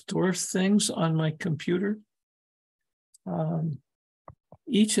have to store things on my computer,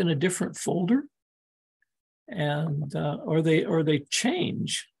 each in a different folder, and or they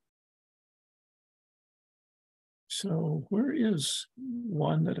change. So where is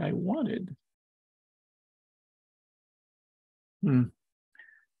one that I wanted? It's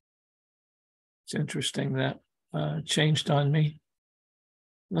interesting that changed on me.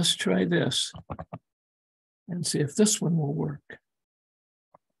 Let's try this and see if this one will work.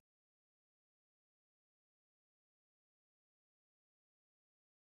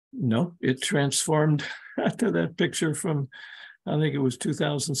 No, it transformed to that picture from, I think it was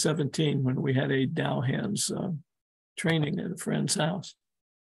 2017 when we had a Dow Hands training at a friend's house.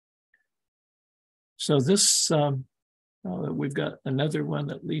 So this, we've got another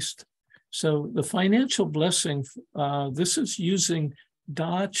one at least. So the financial blessing, this is using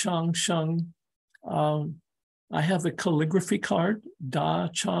Da Chang Sheng. I have a calligraphy card, Da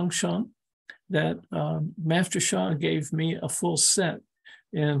Chang Sheng, that Master Sha gave me a full set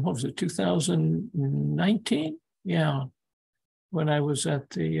in, what was it, 2019? Yeah, when I was at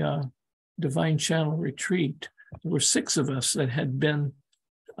the Divine Channel retreat. There were 6 of us that had been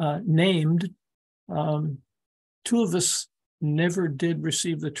named. 2 of us never did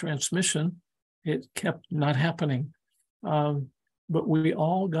receive the transmission. It kept not happening. But we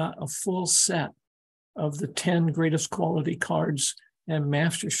all got a full set of the 10 greatest quality cards, and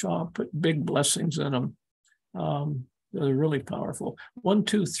Master Sha put big blessings in them. They're really powerful. 1,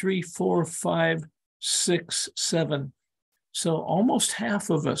 2, 3, 4, 5, 6, 7. So almost half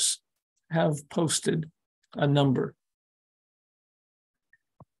of us have posted a number.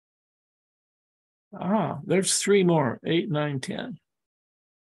 There's 3 more, 8, 9, 10.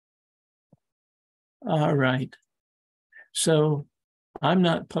 All right. So I'm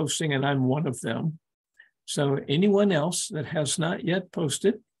not posting, and I'm one of them. So anyone else that has not yet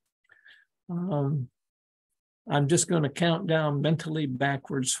posted, I'm just going to count down mentally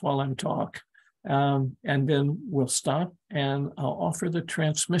backwards while I'm talking, and then we'll stop and I'll offer the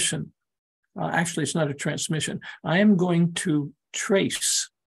transmission. Actually, it's not a transmission. I am going to trace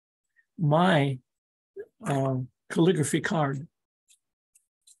my calligraphy card,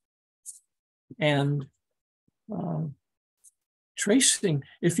 and tracing,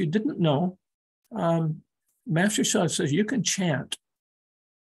 if you didn't know, Master Sha says you can chant,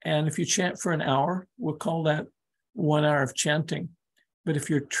 and if you chant for an hour, we'll call that 1 hour of chanting. But if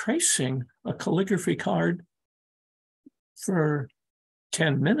you're tracing a calligraphy card for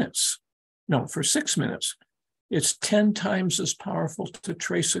 10 minutes, no, for 6 minutes, it's 10 times as powerful to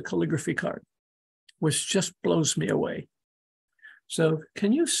trace a calligraphy card, which just blows me away. So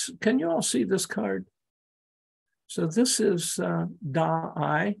can you all see this card? So this is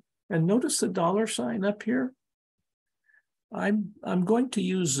Da-I, and notice the $sign up here. I'm going to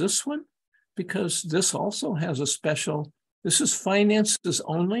use this one because this also has a special, this is finances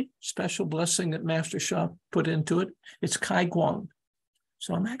only, special blessing that Master Sha put into it. It's Kai Guang.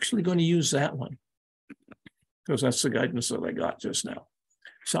 So I'm actually going to use that one because that's the guidance that I got just now.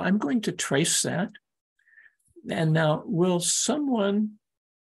 So I'm going to trace that. And now, will someone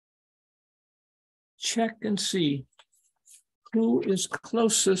check and see who is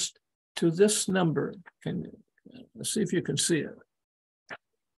closest to this number? Let's see if you can see it.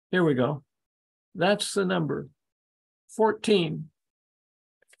 Here we go. That's the number, 14.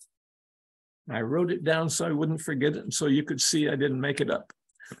 I wrote it down so I wouldn't forget it, and so you could see I didn't make it up.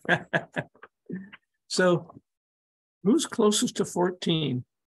 So who's closest to 14?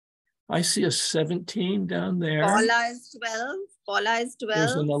 I see a 17 down there. Paula is 12. Paula is 12.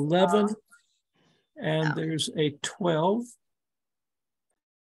 There's an 11, and there's a 12.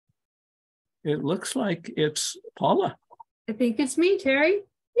 It looks like it's Paula. I think it's me, Terry.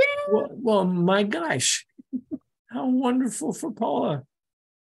 Yay! Well, my gosh, how wonderful for Paula.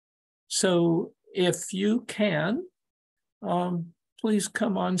 So if you can, please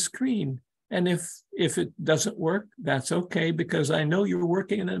come on screen. And if it doesn't work, that's okay, because I know you're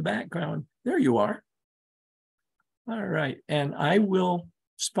working in the background. There you are. All right, and I will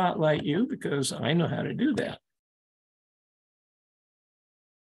spotlight you because I know how to do that.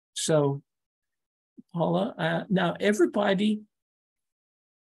 So, Paula, now everybody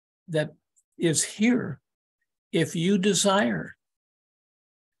that is here, if you desire,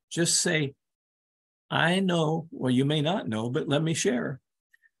 just say, I know, well, you may not know, but let me share.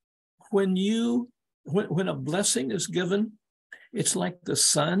 When a blessing is given, it's like the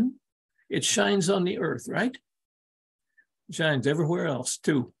sun. It shines on the earth, right? It shines everywhere else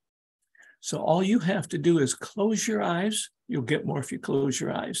too. So all you have to do is close your eyes. You'll get more if you close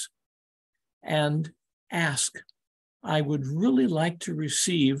your eyes. And ask, I would really like to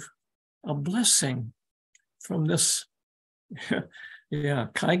receive a blessing from this. Yeah,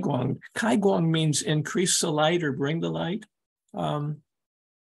 Kai Guang. Kai Guang means increase the light or bring the light.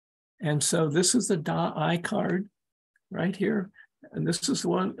 And so this is the Da-I card right here. And this is the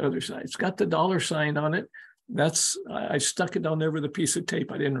one other side. It's got the $sign on it. I stuck it on over the piece of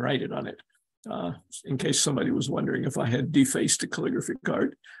tape. I didn't write it on it. In case somebody was wondering if I had defaced a calligraphy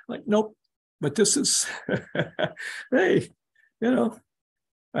card. Like, nope. But this is, hey, I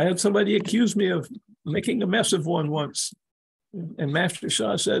had somebody accuse me of making a mess of one once. And Master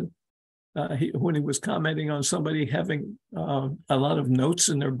Shah said, when he was commenting on somebody having a lot of notes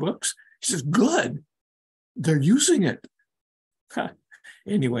in their books, he says, good, they're using it.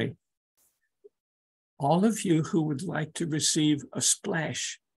 Anyway, all of you who would like to receive a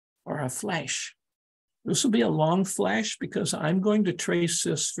splash or a flash, this will be a long flash because I'm going to trace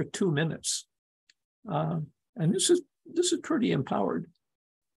this for 2 minutes. And this is pretty empowered.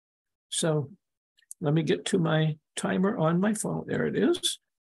 So let me get to my timer on my phone. There it is.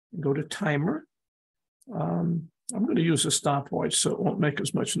 Go to timer. I'm going to use a stopwatch so it won't make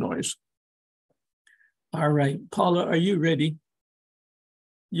as much noise. All right, Paula, are you ready?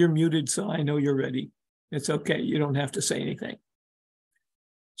 You're muted, so I know you're ready. It's okay. You don't have to say anything.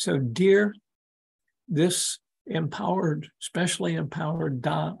 So, dear, this empowered, specially empowered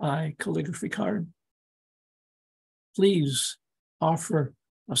Da-I calligraphy card, please offer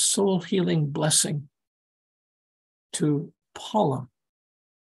a soul healing blessing to Paula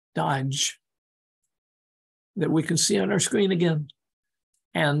Dodge that we can see on our screen again.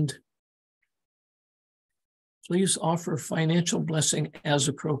 And please offer financial blessing as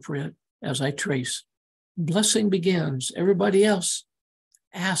appropriate as I trace. Blessing begins. Everybody else,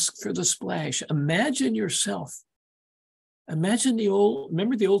 ask for the splash. Imagine yourself. Imagine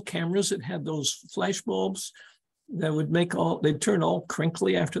remember the old cameras that had those flash bulbs that would they'd turn all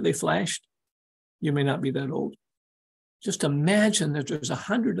crinkly after they flashed? You may not be that old. Just imagine that there's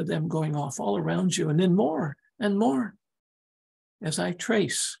 100 of them going off all around you, and then more and more. As I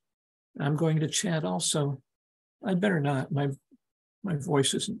trace, I'm going to chat also. I'd better not. My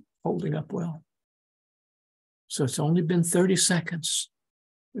voice isn't holding up well. So it's only been 30 seconds.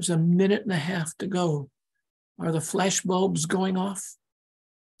 There's a minute and a half to go. Are the flash bulbs going off?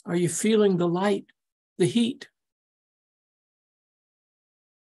 Are you feeling the light, the heat?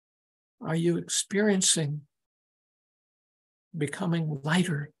 Are you experiencing becoming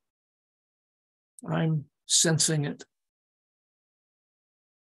lighter? I'm sensing it.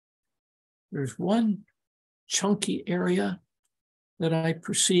 There's one chunky area that I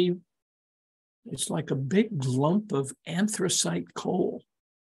perceive. It's like a big lump of anthracite coal.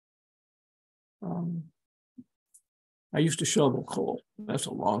 I used to shovel coal. That's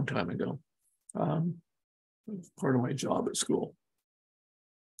a long time ago. It was part of my job at school.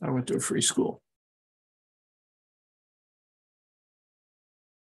 I went to a free school.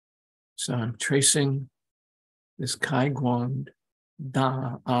 So I'm tracing this Kai Guang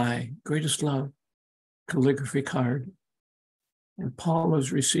Da-I, greatest love, calligraphy card. And Paul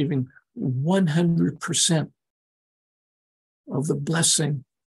is receiving 100% of the blessing.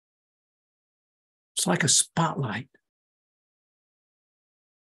 It's like a spotlight,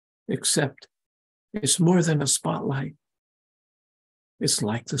 except it's more than a spotlight. It's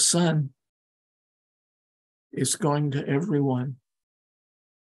like the sun. It's going to everyone.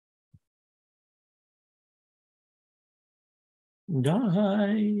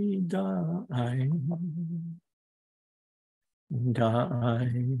 Die, die, die,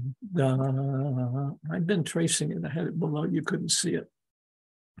 die. I've been tracing it. I had it below. You couldn't see it.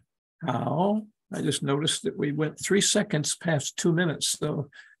 How? I just noticed that we went 3 seconds past 2 minutes. So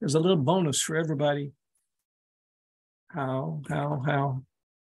there's a little bonus for everybody. How?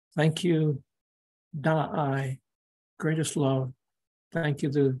 Thank you, Da-I, greatest love. Thank you,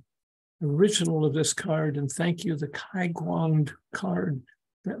 the original of this card, and thank you, the Kai Guang card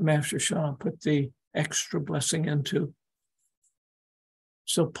that Master Shah put the extra blessing into.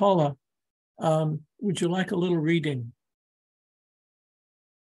 So Paula, would you like a little reading?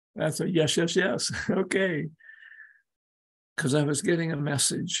 That's a yes, yes, yes. Okay. Because I was getting a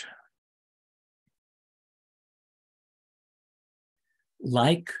message.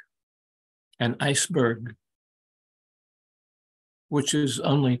 Like an iceberg, which is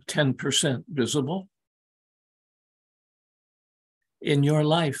only 10% visible, in your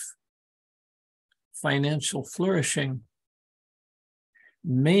life, financial flourishing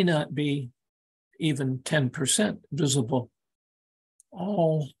may not be even 10% visible,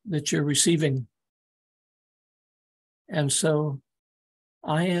 all that you're receiving. And so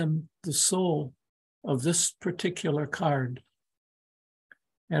I am the soul of this particular card.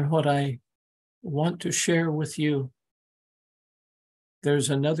 And what I want to share with you, there's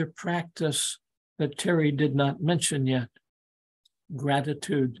another practice that Terry did not mention yet,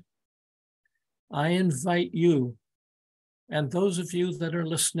 gratitude. I invite you, and those of you that are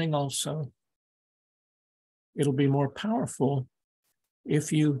listening also, it'll be more powerful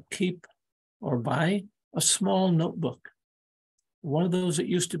if you keep or buy a small notebook, one of those that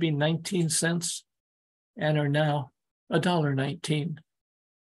used to be 19 cents and are now $1.19.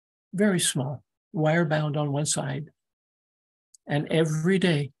 Very small, wire bound on one side. And every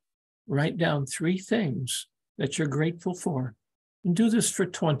day, write down 3 things that you're grateful for. And do this for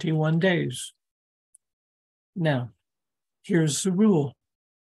 21 days. Now, here's the rule.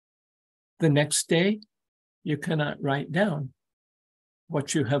 The next day, you cannot write down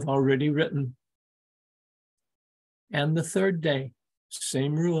what you have already written. And the 3rd day,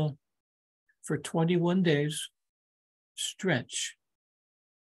 same rule. For 21 days, stretch.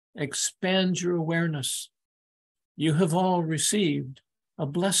 Expand your awareness. You have all received a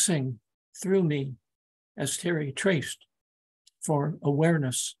blessing through me, as Terry traced, for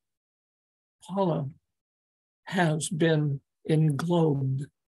awareness. Paula has been englobed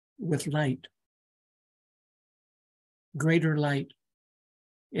with light, greater light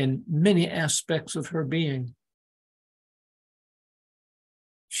in many aspects of her being.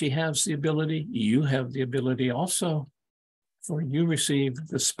 She has the ability, you have the ability also, for you receive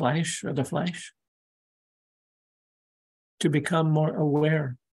the splash or the flash, to become more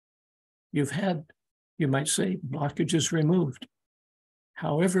aware. You've had, you might say, blockages removed.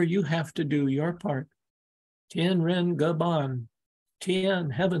 However, you have to do your part. Tien Ren Gaban, Tien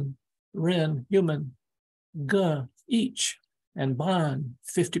heaven, Ren human, Ga each, and Ban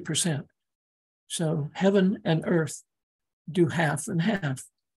 50%. So heaven and earth do half and half.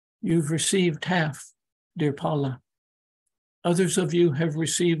 You've received half, dear Paula. Others of you have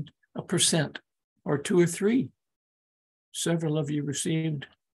received 1% or 2 or 3. Several of you received,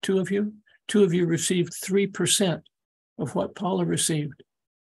 2 of you received 3% of what Paula received.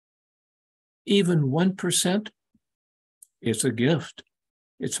 Even 1% is a gift.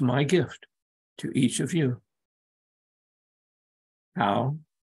 It's my gift to each of you. How?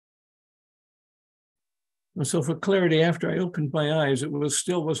 And so for clarity, after I opened my eyes, it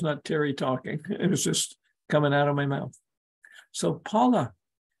was not Terry talking. It was just coming out of my mouth. So Paula,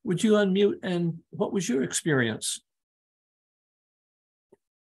 would you unmute, and what was your experience?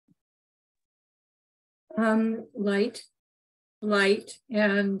 Light,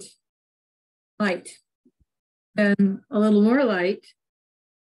 and light, and a little more light.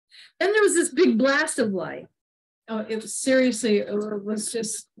 Then there was this big blast of light. Oh, it was seriously, it was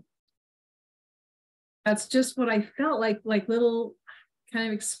just, that's just what I felt like little kind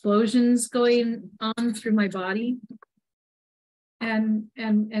of explosions going on through my body. And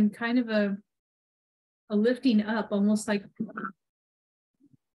kind of a lifting up, almost like,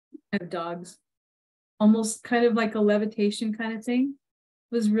 I have dogs, almost kind of like a levitation kind of thing.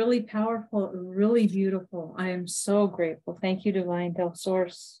 It was really powerful, really beautiful. I am so grateful. Thank you, Divine Del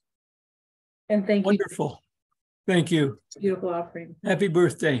Source. And thank you. Wonderful. Thank you. Beautiful offering. Happy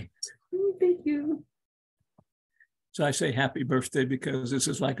birthday. Thank you. So I say happy birthday because this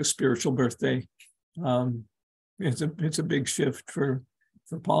is like a spiritual birthday. It's a big shift for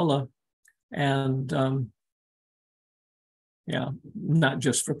Paula, and yeah, not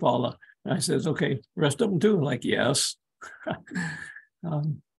just for Paula. I says, okay, rest of them too. Like, yes.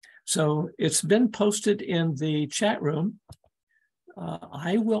 So it's been posted in the chat room.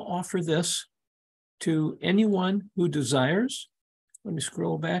 I will offer this to anyone who desires. Let me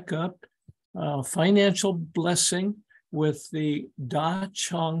scroll back up. Financial blessing with the Da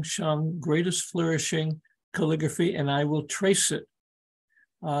Chong Sheng greatest flourishing calligraphy, and I will trace it.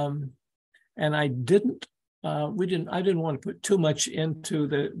 And I didn't want to put too much into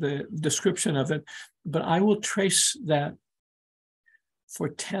the description of it, but I will trace that for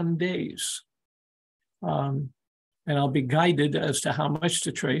 10 days. And I'll be guided as to how much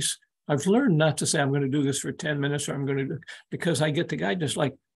to trace. I've learned not to say I'm going to do this for 10 minutes or I'm going to do, because I get the guidance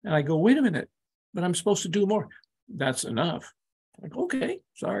like, and I go, wait a minute, but I'm supposed to do more. That's enough. Like, okay,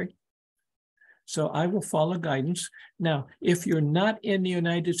 sorry. So I will follow guidance. Now, if you're not in the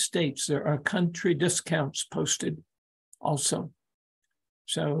United States, there are country discounts posted also.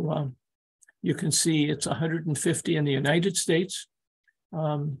 So you can see it's 150 in the United States,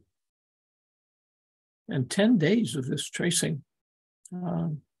 and 10 days of this tracing.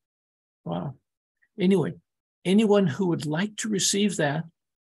 Wow. Anyway, anyone who would like to receive that,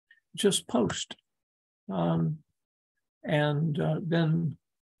 just post. Then,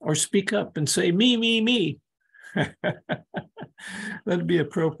 or speak up and say, me. That'd be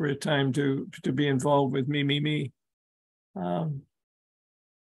appropriate time to be involved with me.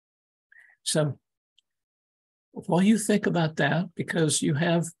 So while you think about that, because you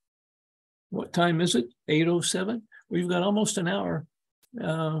have, what time is it? 8:07? We've got almost an hour,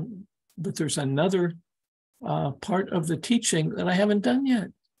 but there's another part of the teaching that I haven't done yet.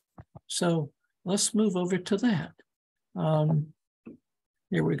 So let's move over to that.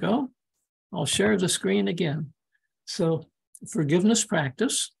 Here we go. I'll share the screen again. So forgiveness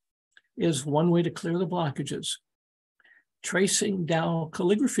practice is one way to clear the blockages. tracing Tao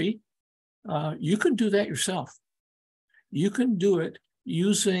calligraphy, you can do that yourself. You can do it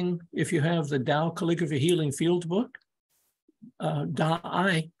using, if you have the Tao Calligraphy Healing Field book,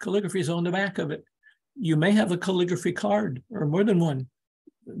 Tao calligraphy is on the back of it. You may have a calligraphy card or more than one.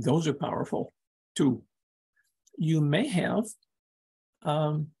 Those are powerful too. You may have,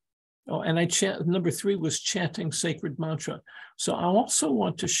 number 3 was chanting sacred mantra. So I also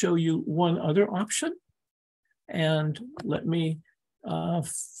want to show you one other option. And let me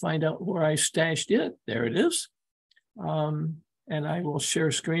find out where I stashed it. There it is. And I will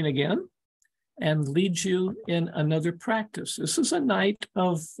share screen again and lead you in another practice. This is a night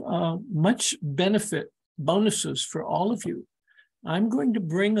of much benefit, bonuses for all of you. I'm going to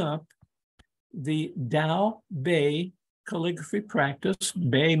bring up the Tao Bei calligraphy practice.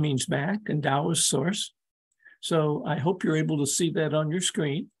 Bei means back and Tao is source. So I hope you're able to see that on your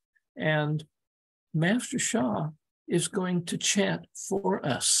screen. And Master Sha is going to chant for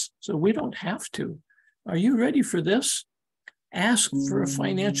us, so we don't have to. Are you ready for this? Ask for a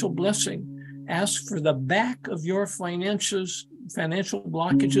financial blessing. Ask for the back of your financial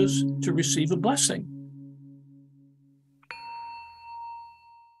blockages to receive a blessing.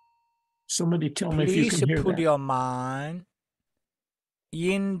 Somebody tell me if you Please can hear put that. your mind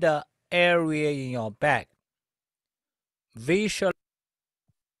in the area in your back. Visualize.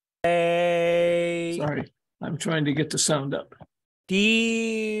 Sorry, I'm trying to get the sound up.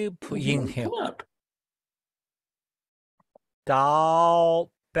 Deep Come inhale. up. Down,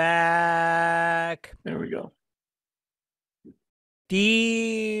 back. There we go.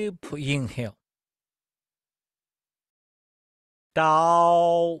 Deep inhale.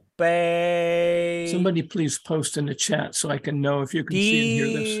 Down, back. Somebody please post in the chat so I can know if you can see and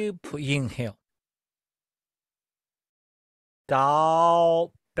hear this. Deep inhale. Down,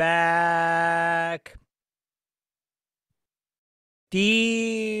 back.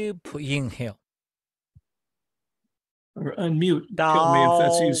 Deep inhale. Or unmute. Tell me if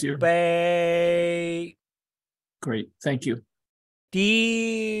that's Down, easier. back. Great. Thank you.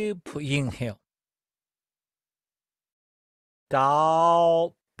 Deep inhale.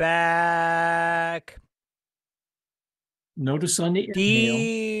 Down, back. Notice on the inhale,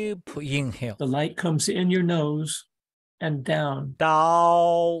 Deep inhale. the light comes in your nose and down,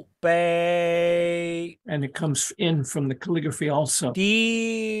 Down, back. and it comes in from the calligraphy also.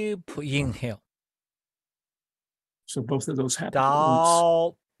 Deep inhale. So both of those happen at once.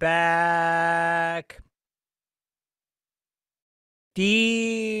 Down, back.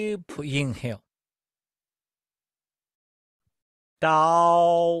 Deep inhale.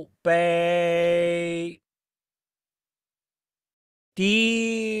 Down, back.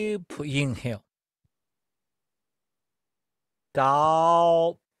 Deep inhale.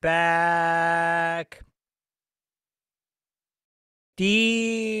 Down, back.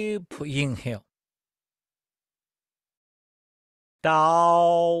 Deep inhale.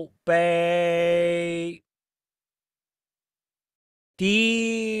 Down, back.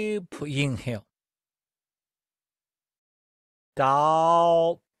 Deep inhale.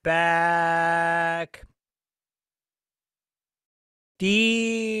 Down, back.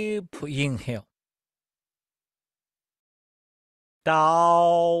 Deep inhale.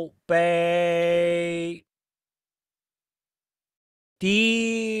 Down, back.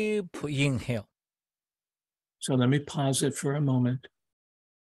 Deep inhale. So let me pause it for a moment.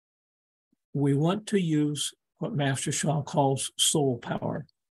 We want to use what Master Sha calls soul power,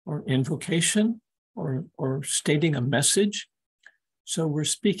 or invocation, or stating a message. So we're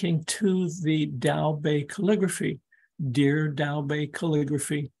speaking to the Tao Bei calligraphy. Dear Tao Bei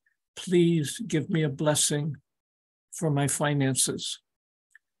calligraphy, please give me a blessing for my finances.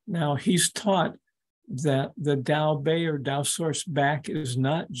 Now, he's taught that the Tao Bei or Tao Source back is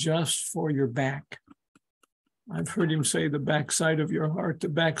not just for your back. I've heard him say the backside of your heart, the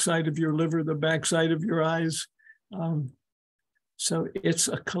backside of your liver, the backside of your eyes. So it's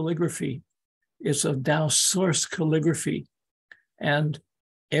a calligraphy. It's a Tao Source calligraphy. And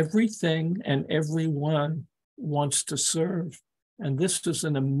everything and everyone wants to serve. And this is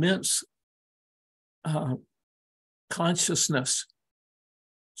an immense consciousness.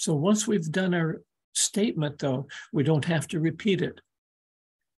 So once we've done our statement, though, we don't have to repeat it.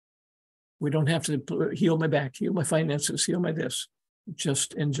 We don't have to heal my back, heal my finances, heal my this.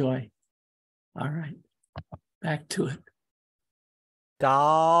 Just enjoy. All right, back to it.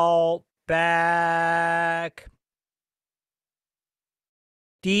 Down, back.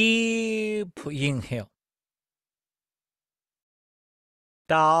 Deep inhale.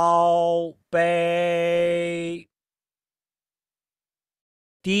 Down, back.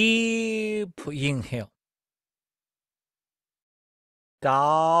 Deep inhale.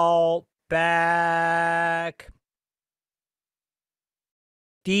 倒 back.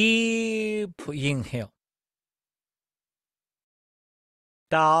 Deep inhale.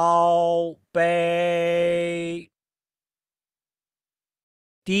 倒背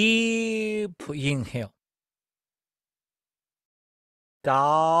Deep inhale.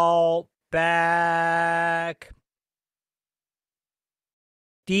 倒 back.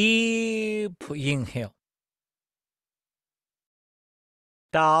 Deep inhale.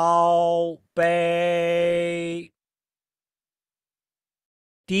 倒背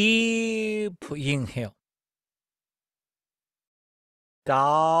Deep inhale.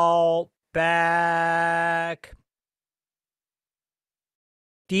 倒 back.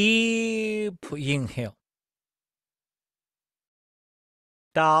 Deep inhale.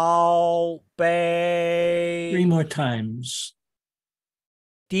 倒 Three 背 more times.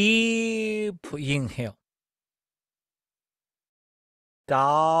 Deep inhale.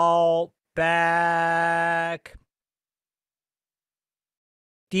 倒 back.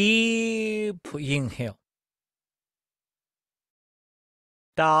 Deep inhale.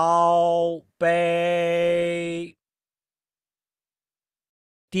 倒背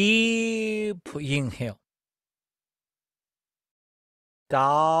Deep inhale.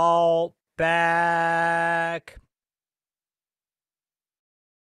 倒 back.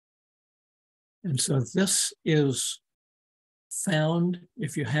 And so this is found,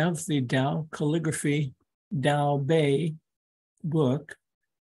 if you have the Tao Calligraphy Tao Bei book,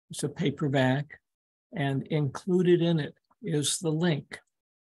 it's a paperback, and included in it is the link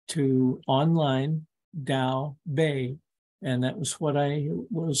to online Tao Bei. And that was what I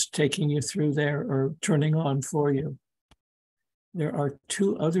was taking you through there, or turning on for you. There are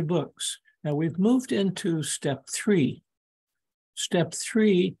two other books. Now we've moved into step 3. Step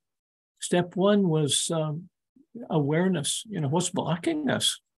 3, step 1 was awareness, what's blocking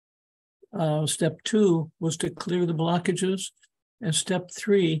us. Step 2 was to clear the blockages. And step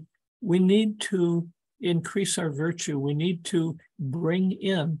 3, we need to increase our virtue. We need to bring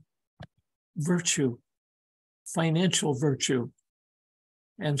in virtue, financial virtue.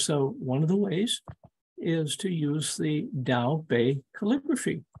 And so one of the ways is to use the Tao Bei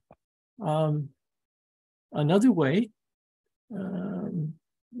calligraphy. Another way,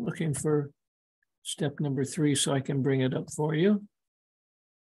 looking for step number 3 so I can bring it up for you.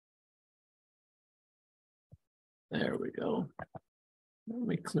 There we go. Let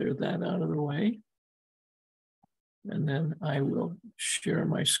me clear that out of the way. And then I will share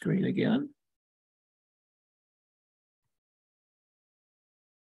my screen again.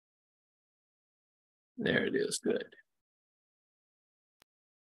 There it is, good.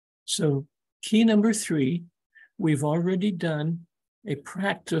 So key number 3, we've already done a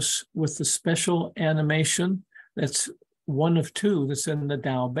practice with the special animation. That's one of 2 that's in the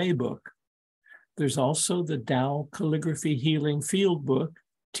Tao Bei book. There's also the Tao Calligraphy Healing Field book,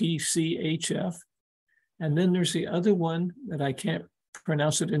 TCHF. And then there's the other one that I can't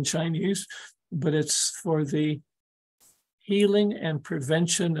pronounce it in Chinese, but it's for the healing and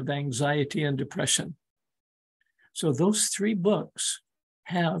prevention of anxiety and depression. So those 3 books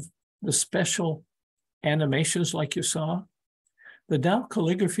have the special animations like you saw. The Tao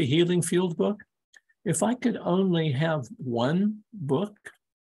Calligraphy Healing Field book, if I could only have one book,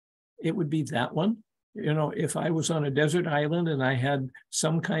 it would be that one. If I was on a desert island and I had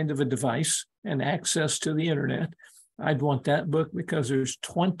some kind of a device and access to the internet, I'd want that book because there's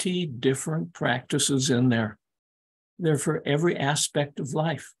 20 different practices in there. They're for every aspect of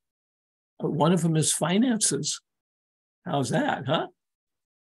life. One of them is finances. How's that, huh?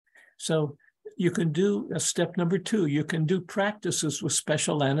 So you can do step number 2. You can do practices with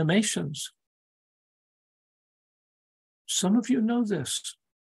special animations. Some of you know this.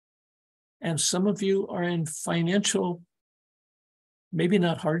 And some of you are in financial, maybe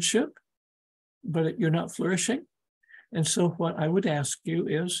not hardship, but you're not flourishing. And so what I would ask you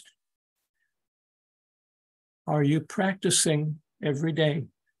is, are you practicing every day?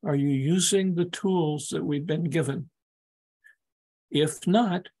 Are you using the tools that we've been given? If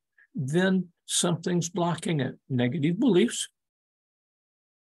not, then something's blocking it. Negative beliefs,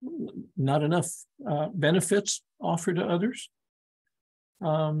 not enough benefits offered to others,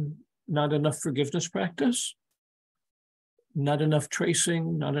 not enough forgiveness practice, not enough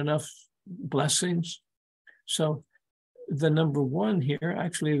tracing, not enough blessings. So the number 1 here,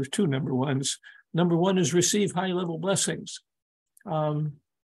 actually there's 2 number 1s. Number 1 is receive high-level blessings.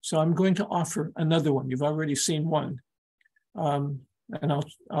 So I'm going to offer another one. You've already seen one. And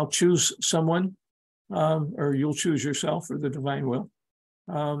I'll choose someone, or you'll choose yourself, or the divine will.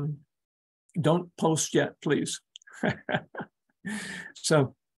 Don't post yet, please.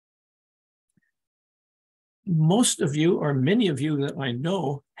 So most of you, or many of you that I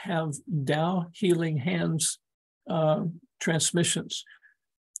know, have Tao Healing Hands transmissions.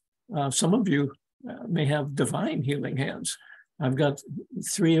 Some of you may have Divine Healing Hands. I've got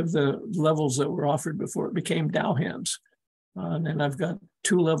 3 of the levels that were offered before it became Tao Hands. And then I've got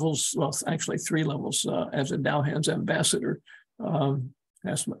 2 levels, well, actually 3 levels as a Tao Hands ambassador.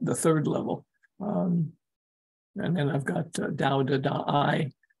 That's the 3rd level. And then I've got Tao to Tao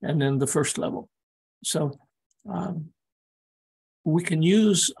I, and then the 1st level. So we can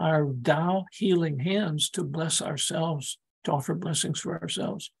use our Tao healing hands to bless ourselves, to offer blessings for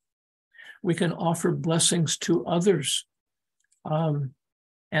ourselves. We can offer blessings to others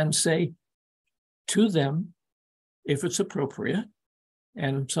and say to them, if it's appropriate,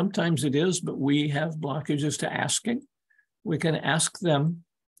 and sometimes it is, but we have blockages to asking. We can ask them,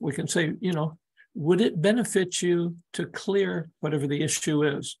 we can say, you know, would it benefit you to clear whatever the issue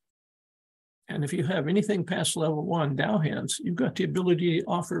is? And if you have anything past level 1, Tao Hands, you've got the ability to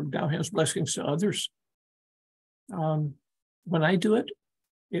offer Tao Hands blessings to others. When I do it,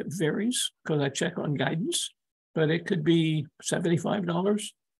 it varies because I check on guidance, but it could be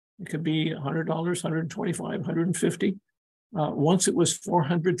 $75. It could be $100, $125, $150. Once it was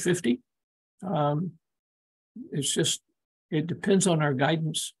 $450. It's just, it depends on our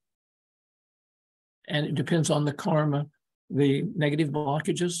guidance. And it depends on the karma, the negative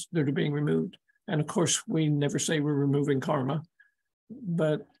blockages that are being removed. And of course, we never say we're removing karma,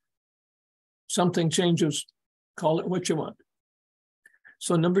 but something changes, call it what you want.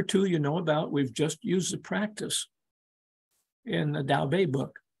 So number 2, you know about, we've just used the practice in the Tao Bei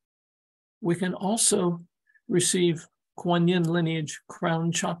book. We can also receive Kuan Yin lineage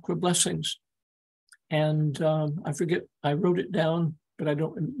crown chakra blessings. And I forget, I wrote it down, but I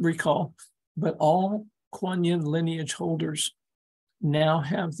don't recall. But all Kuan Yin lineage holders now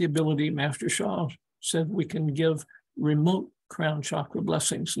have the ability, Master Sha said we can give remote crown chakra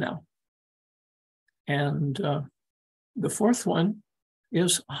blessings now. And the 4th one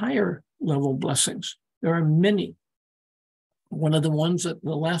is higher level blessings. There are many. One of the ones that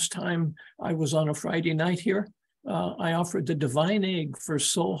the last time I was on a Friday night here, I offered the divine egg for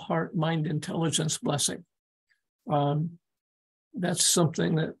soul, heart, mind, intelligence blessing. That's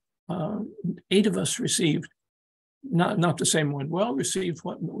something that 8 of us received. Not the same one. Well, received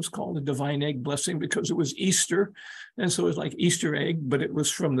what was called a divine egg blessing because it was Easter. And so it was like Easter egg, but it was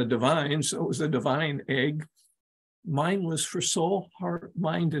from the divine. So it was a divine egg. Mine was for soul, heart,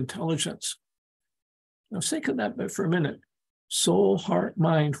 mind, intelligence. Now think of that for a minute. Soul, heart,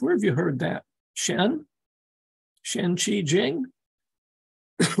 mind. Where have you heard that? Shen? Shen, Qi, Jing?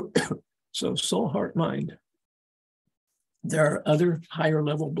 So soul, heart, mind. There are other higher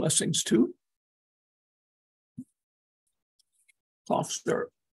level blessings too. Cough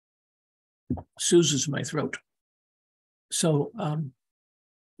syrup soothes my throat. So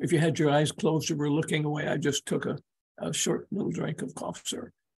if you had your eyes closed or were looking away, I just took a short little drink of cough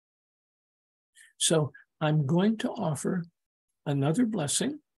syrup. So I'm going to offer another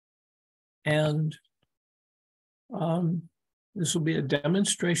blessing, and this will be a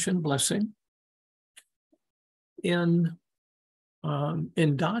demonstration blessing in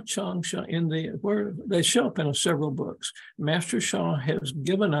Da Chang Sha, where they show up in several books. Master Sha has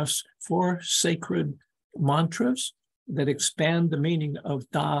given us 4 sacred mantras that expand the meaning of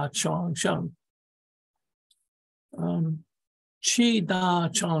Da Chang Sheng. Qi Da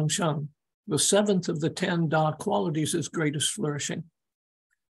Chang Sheng, the 7th of the 10 Da qualities, is greatest flourishing.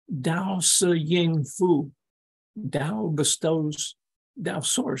 Dao Se Ying Fu, Dao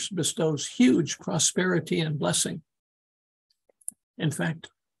Source bestows huge prosperity and blessing. In fact,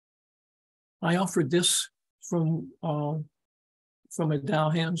 I offered this from a Tao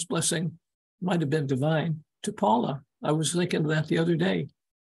Hands blessing, might have been divine, to Paula. I was thinking of that the other day.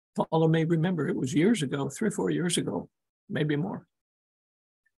 Paula may remember, it was years ago, 3 or 4 years ago, maybe more.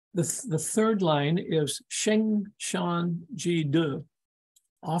 The 3rd line is Sheng Shan Ji De,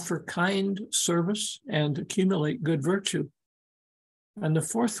 offer kind service and accumulate good virtue. And the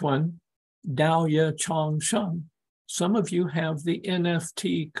 4th one, Dao Ye Chang Sheng. Some of you have the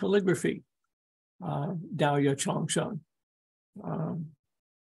NFT calligraphy, Dao Ye Chang Sheng.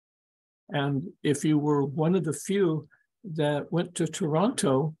 And if you were one of the few that went to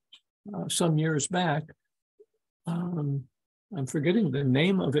Toronto some years back, I'm forgetting the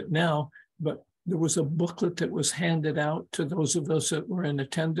name of it now, but there was a booklet that was handed out to those of us that were in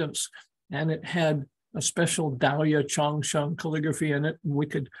attendance, and it had a special Dao Ye Chang Sheng calligraphy in it, and we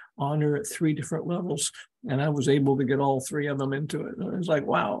could honor at 3 different levels. And I was able to get all 3 of them into it. And it was like,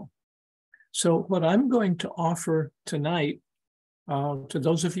 wow. So what I'm going to offer tonight To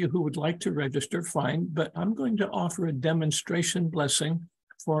those of you who would like to register, fine, but I'm going to offer a demonstration blessing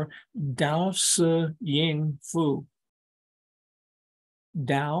for Dao Si Ying Fu.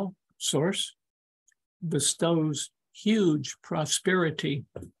 Dao, source, bestows huge prosperity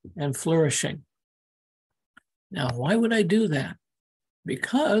and flourishing. Now, why would I do that?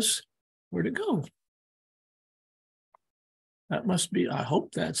 Because, where'd it go? That must be, I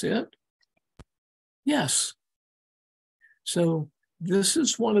hope that's it. Yes. So this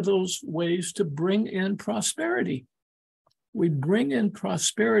is one of those ways to bring in prosperity. We bring in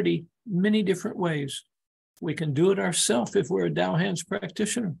prosperity many different ways. We can do it ourselves if we're a Dao Hands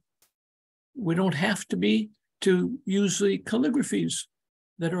practitioner. We don't have to be to use the calligraphies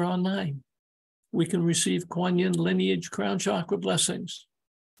that are online. We can receive Kuan Yin lineage crown chakra blessings.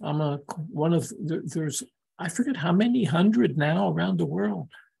 There's, I forget how many hundred now around the world,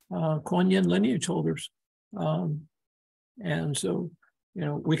 Kuan Yin lineage holders. And so,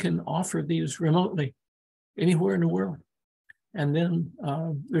 we can offer these remotely anywhere in the world. And then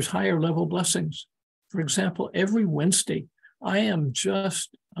there's higher level blessings. For example, every Wednesday, I am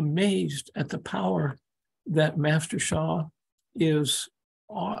just amazed at the power that Master Sha is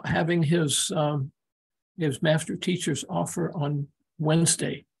having his master teachers offer on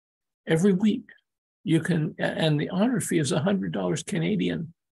Wednesday. Every week, you can, and the honor fee is $100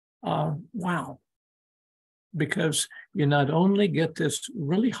 Canadian. Wow. Because you not only get this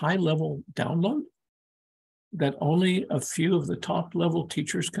really high level download that only a few of the top level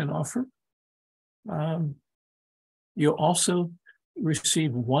teachers can offer, you also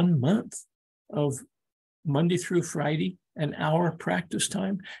receive 1 month of Monday through Friday, an hour practice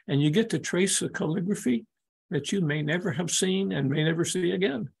time, and you get to trace a calligraphy that you may never have seen and may never see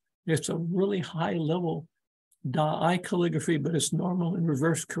again. It's a really high level Da'ai calligraphy, but it's normal in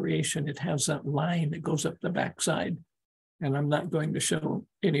reverse creation. It has that line that goes up the backside. And I'm not going to show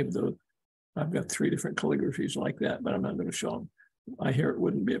any of those. I've got 3 different calligraphies like that, but I'm not going to show them. I hear it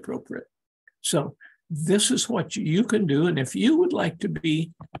wouldn't be appropriate. So this is what you can do. And if you would like to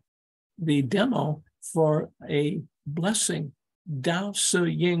be the demo for a blessing, Dao Si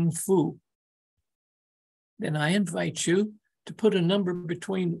Ying Fu, then I invite you to put a number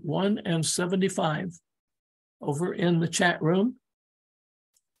between 1 and 75 over in the chat room.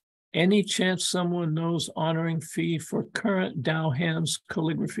 Any chance someone knows honoring fee for current Dao Hands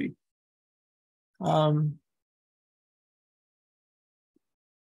calligraphy?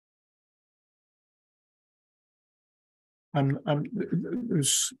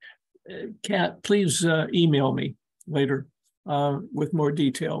 Kat, please email me later with more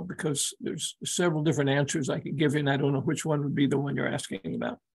detail, because there's several different answers I could give you, and I don't know which one would be the one you're asking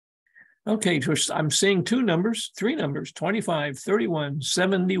about. Okay, so I'm seeing 3 numbers, 25, 31,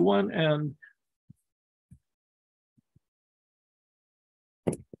 71, and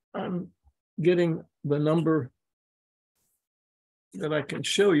I'm getting the number that I can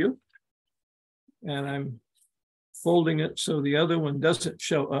show you, and I'm folding it so the other one doesn't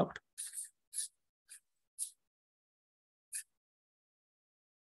show up.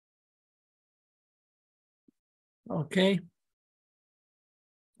 Okay.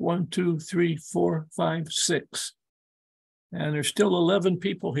 1, 2, 3, 4, 5, 6. And there's still 11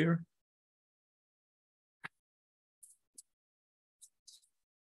 people here.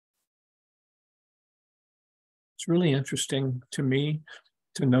 It's really interesting to me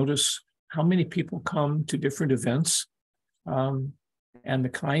to notice how many people come to different events and the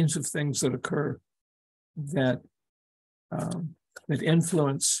kinds of things that occur that that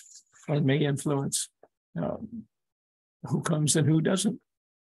influence or may influence who comes and who doesn't.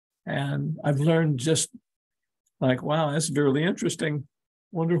 And I've learned just like, wow, that's really interesting.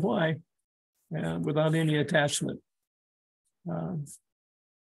 Wonder why, without any attachment. I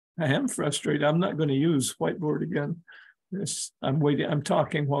am frustrated. I'm not going to use whiteboard again. I'm waiting. I'm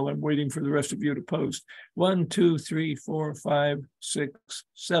talking while I'm waiting for the rest of you to post. 1, 2, 3, 4, 5, 6,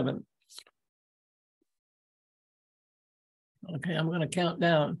 7. Okay, I'm going to count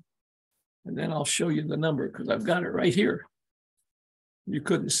down, and then I'll show you the number because I've got it right here. You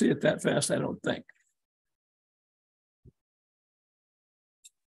couldn't see it that fast, I don't think.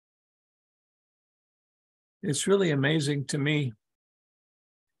 It's really amazing to me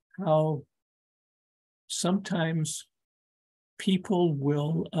how sometimes people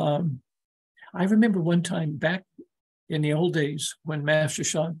will, I remember one time back in the old days when Master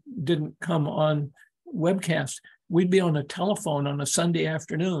Sha didn't come on webcast, we'd be on a telephone on a Sunday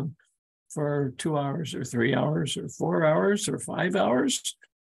afternoon for 2 hours or 3 hours or 4 hours or 5 hours.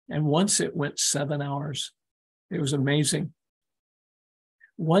 And once it went 7 hours. It was amazing.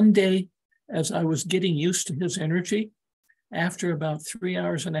 One day, as I was getting used to his energy, after about 3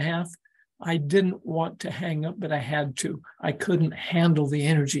 hours and a half, I didn't want to hang up, but I had to. I couldn't handle the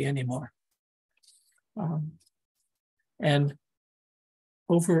energy anymore. And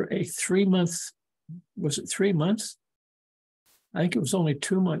over a 3-month, was it 3 months? I think it was only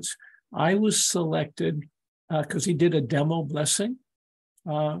 2 months. I was selected because he did a demo blessing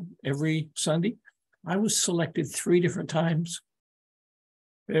every Sunday. I was selected 3 different times.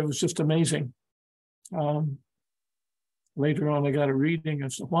 It was just amazing. Later on, I got a reading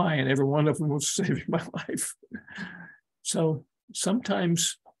as to why, and every one of them was saving my life. So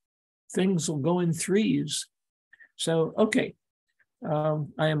sometimes things will go in threes. So, okay,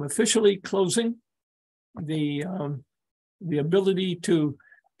 I am officially closing the ability to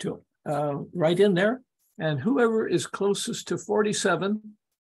write in there, and whoever is closest to 47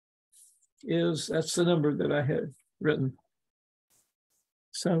 that's the number that I had written.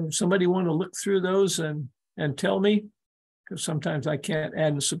 So somebody want to look through those and tell me, because sometimes I can't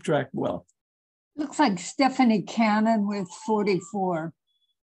add and subtract well. Looks like Stephanie Cannon with 44.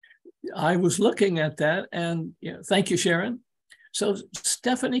 I was looking at that, and thank you, Sharon. So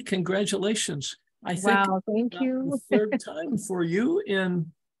Stephanie, congratulations. I think wow, thank you. The third time for you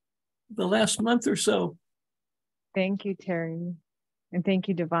in the last month or so. Thank you, Terry. And thank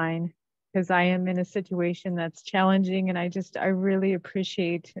you, Divine, because I am in a situation that's challenging, and I really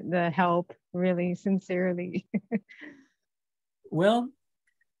appreciate the help, really sincerely. Well,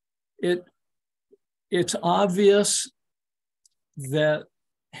 it's obvious that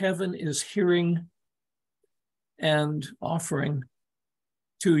heaven is hearing and offering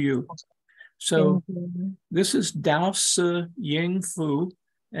to you. So this is Dao Se Ying Fu,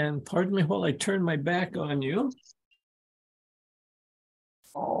 and pardon me while I turn my back on you.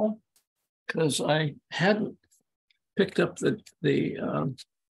 All because I hadn't picked up the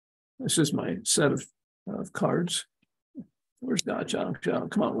this is my set of cards. Where's Da Chang?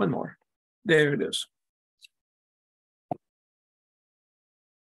 Come on, one more. There it is.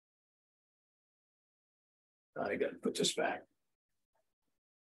 I got to put this back.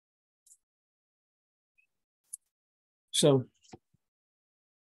 So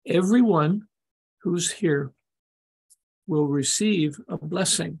everyone who's here will receive a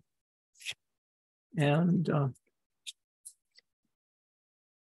blessing. And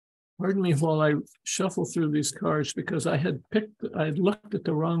pardon me while I shuffle through these cards, because I had looked at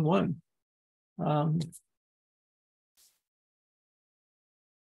the wrong one.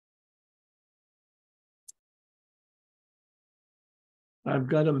 I've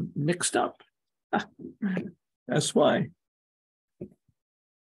got them mixed up. That's why.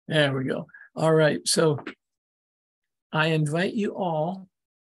 There we go. All right, so I invite you all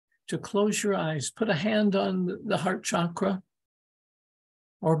to close your eyes. Put a hand on the heart chakra,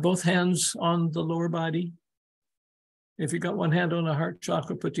 or both hands on the lower body. If you got one hand on the heart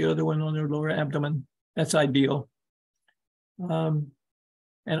chakra, put the other one on your lower abdomen. That's ideal. And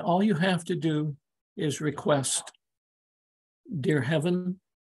all you have to do is request, dear heaven,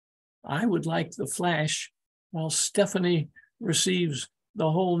 I would like the flash while Stephanie receives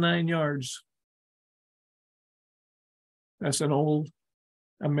the whole 9 yards. That's an old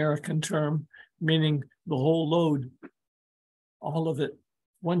American term, meaning the whole load, all of it,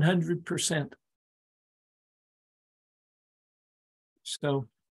 100%. So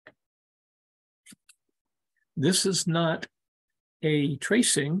this is not a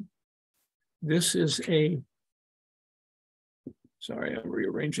tracing. This is sorry, I'm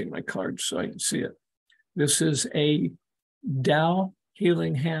rearranging my cards so I can see it. This is a Tao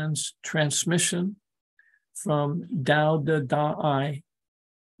Healing Hands transmission from Tao De Da I,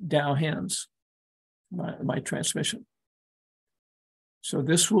 Tao Hands, my transmission. So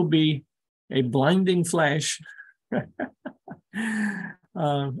this will be a blinding flash, and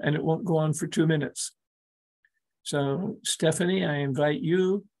it won't go on for 2 minutes. So Stephanie, I invite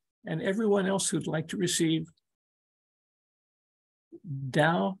you and everyone else who'd like to receive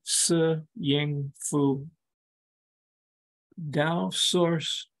Dao Se Ying Fu. Dao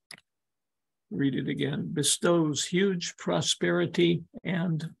Source, read it again, bestows huge prosperity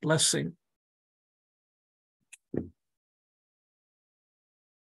and blessing.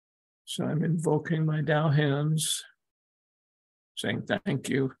 So I'm invoking my Dao hands, saying thank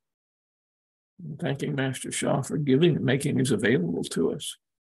you. And thanking Master Sha for giving and making these available to us.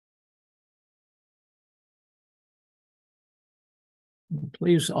 And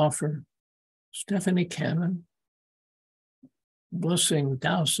please offer Stephanie Cannon blessing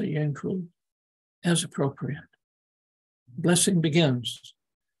Dao Se Ying Fu as appropriate. Blessing begins.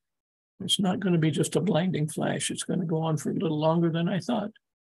 It's not going to be just a blinding flash. It's going to go on for a little longer than I thought.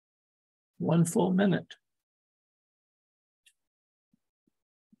 1 full minute.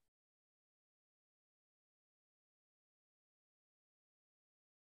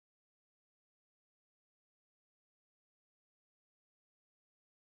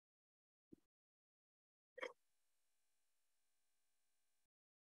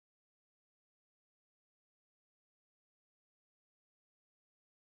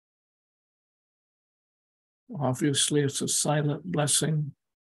 Obviously, it's a silent blessing.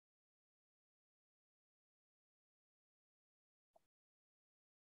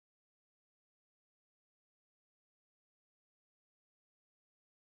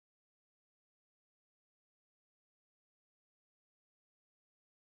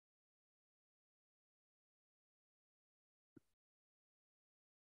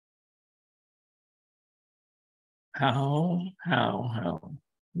 How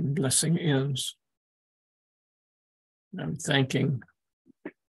blessing ends. I'm thanking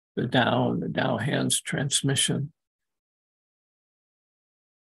the Tao and the Tao Hands transmission.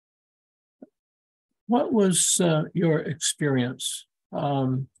 What was your experience?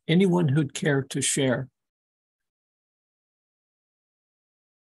 Anyone who'd care to share?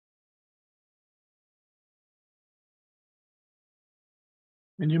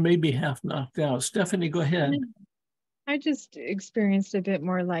 And you may be half knocked out. Stephanie, go ahead. I just experienced a bit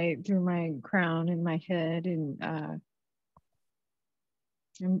more light through my crown and my head, and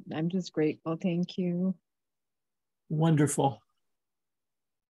I'm just grateful. Thank you. Wonderful.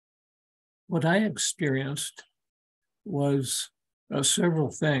 What I experienced was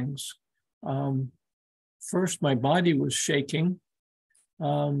several things. First, my body was shaking,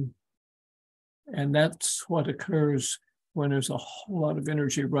 and that's what occurs when there's a whole lot of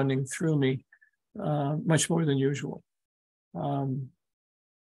energy running through me, much more than usual. And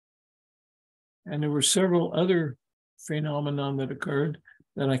there were several other phenomena that occurred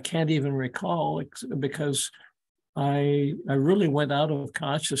that I can't even recall because I really went out of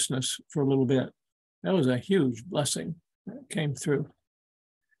consciousness for a little bit. That was a huge blessing that came through.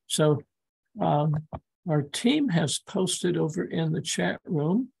 So our team has posted over in the chat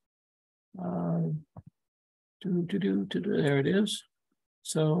room. There it is.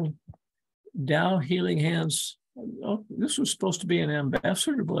 So Tao Healing Hands. Oh, this was supposed to be an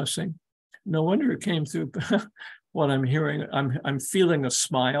ambassador blessing. No wonder it came through. What I'm hearing, I'm feeling a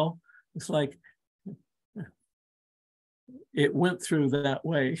smile. It's like it went through that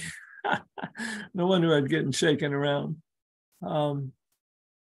way. No wonder I'd getting shaken around.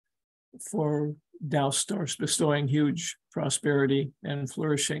 For Tao stars bestowing huge prosperity and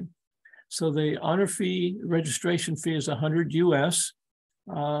flourishing. So the honor fee, registration fee is $100 US,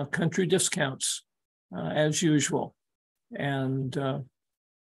 country discounts as usual. And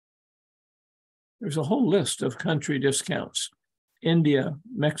there's a whole list of country discounts. India,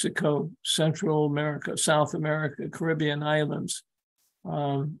 Mexico, Central America, South America, Caribbean islands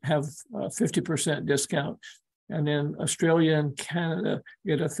have a 50% discount. And then Australia and Canada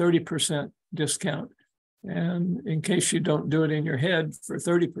get a 30% discount. And in case you don't do it in your head for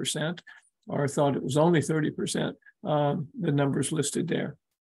 30%, or thought it was only 30%, the number's listed there.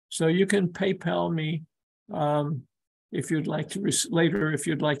 So you can PayPal me if you'd like to later, if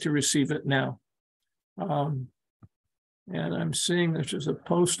you'd like to receive it now. And I'm seeing there's a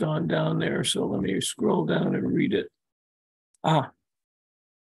post on down there, so let me scroll down and read it.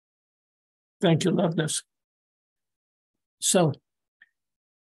 Thank you, Loveness. So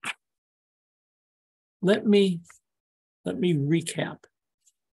let me recap.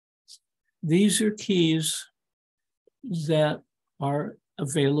 These are keys that are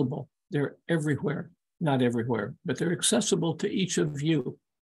available. They're everywhere, not everywhere, but they're accessible to each of you.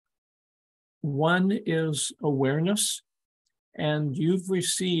 One is awareness, and you've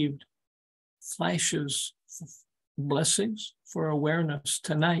received flashes, blessings for awareness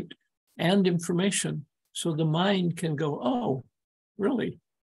tonight and information. So the mind can go, oh, really?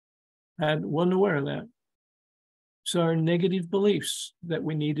 I wasn't aware of that. So our negative beliefs that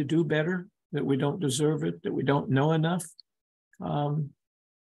we need to do better, that we don't deserve it, that we don't know enough,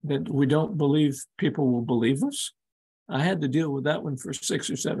 that we don't believe people will believe us. I had to deal with that one for 6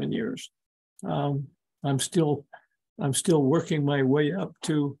 or 7 years. I'm still working my way up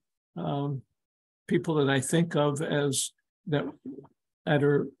to people that I think of as that at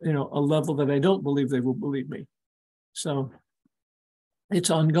a level that I don't believe they will believe me. So it's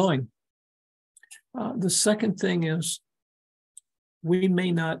ongoing. The second thing is we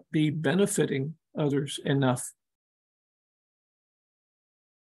may not be benefiting others enough.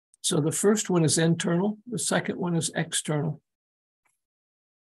 So the first one is internal. The second one is external.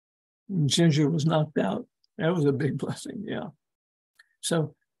 Ginger was knocked out. That was a big blessing, yeah.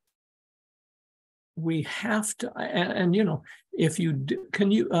 So we have to, and if you do,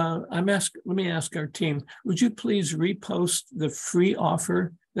 can you, let me ask our team, would you please repost the free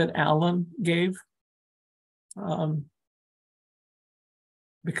offer that Alan gave?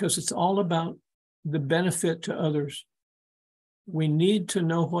 Because it's all about the benefit to others. We need to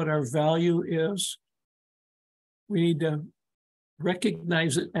know what our value is. We need to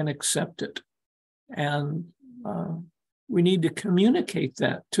recognize it and accept it. And We need to communicate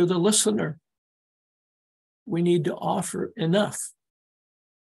that to the listener. We need to offer enough.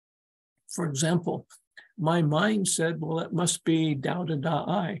 For example, my mind said, well, it must be Tao Da Da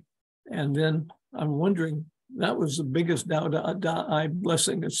I. And then I'm wondering, that was the biggest Tao Da Da I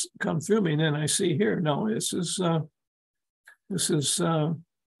blessing that's come through me. And then I see here, no, this is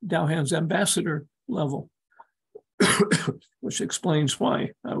Dao Han's ambassador level, which explains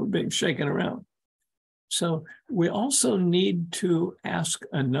why I was being shaken around. So we also need to ask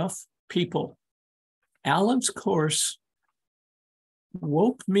enough people. Alan's course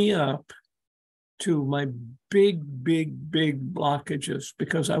woke me up to my big blockages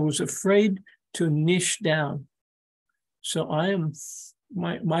because I was afraid to niche down. So I am,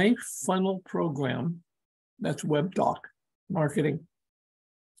 my funnel program, that's web doc marketing,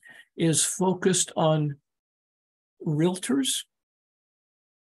 is focused on realtors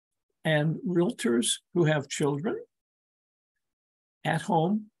and realtors who have children at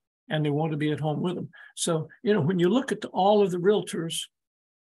home and they want to be at home with them. So, you know, when you look at all of the realtors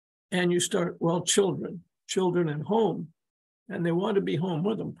and you start, well, children and home, and they want to be home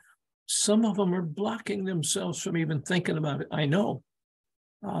with them, some of them are blocking themselves from even thinking about it. I know.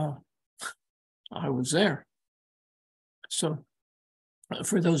 I was there. So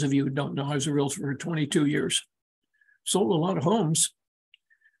for those of you who don't know, I was a realtor for 22 years. Sold a lot of homes.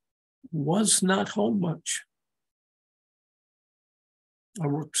 Was not home much. I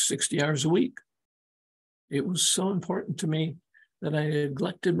worked 60 hours a week. It was so important to me that I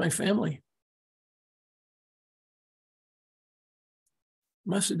neglected my family.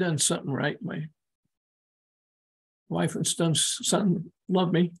 Must have done something right. My wife and son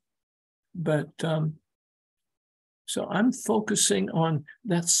love me, but so I'm focusing on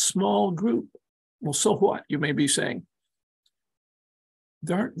that small group. Well, so what, you may be saying?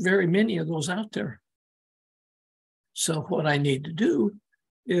 There aren't very many of those out there. So what I need to do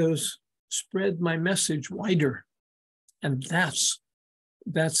is spread my message wider. And that's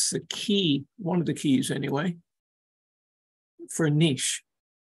the key, one of the keys anyway, for niche.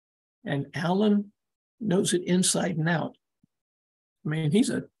 And Alan knows it inside and out. I mean, he's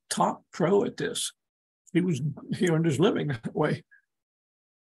a top pro at this. He earned his living that way.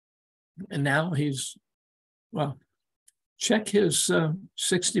 And now he's, well, check his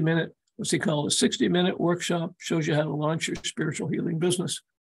 60-minute, what's he called? A 60-minute workshop, shows you how to launch your spiritual healing business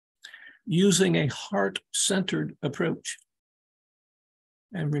using a heart-centered approach.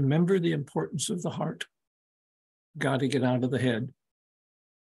 And remember the importance of the heart. Got to get out of the head.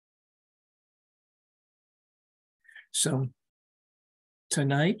 So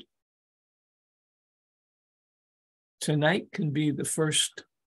tonight can be the first,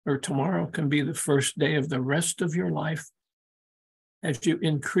 or tomorrow can be the first day of the rest of your life as you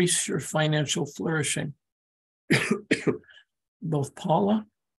increase your financial flourishing. Both Paula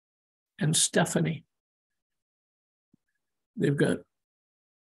and Stephanie, they've got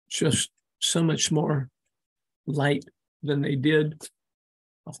just so much more light than they did.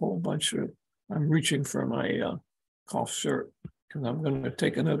 A whole bunch of, I'm reaching for my cough syrup because I'm going to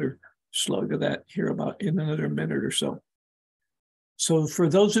take another slug of that here about in another minute or so. So for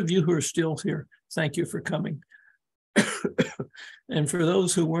those of you who are still here, thank you for coming. And for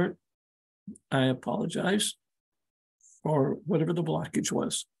those who weren't, I apologize for whatever the blockage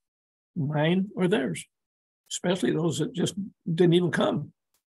was, mine or theirs, especially those that just didn't even come,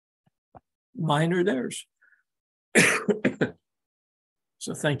 mine or theirs.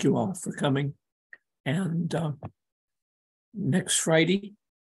 So thank you all for coming. And next Friday,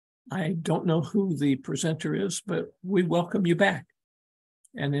 I don't know who the presenter is, but we welcome you back.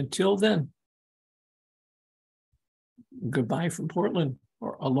 And until then, goodbye from Portland,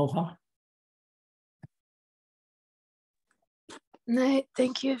 or aloha. Night.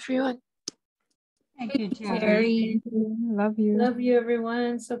 Thank you, everyone. Thank you, Terry. Terry. Love you. Love you,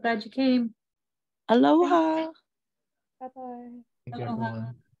 everyone. So glad you came. Aloha. Thank you, Aloha.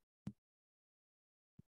 everyone.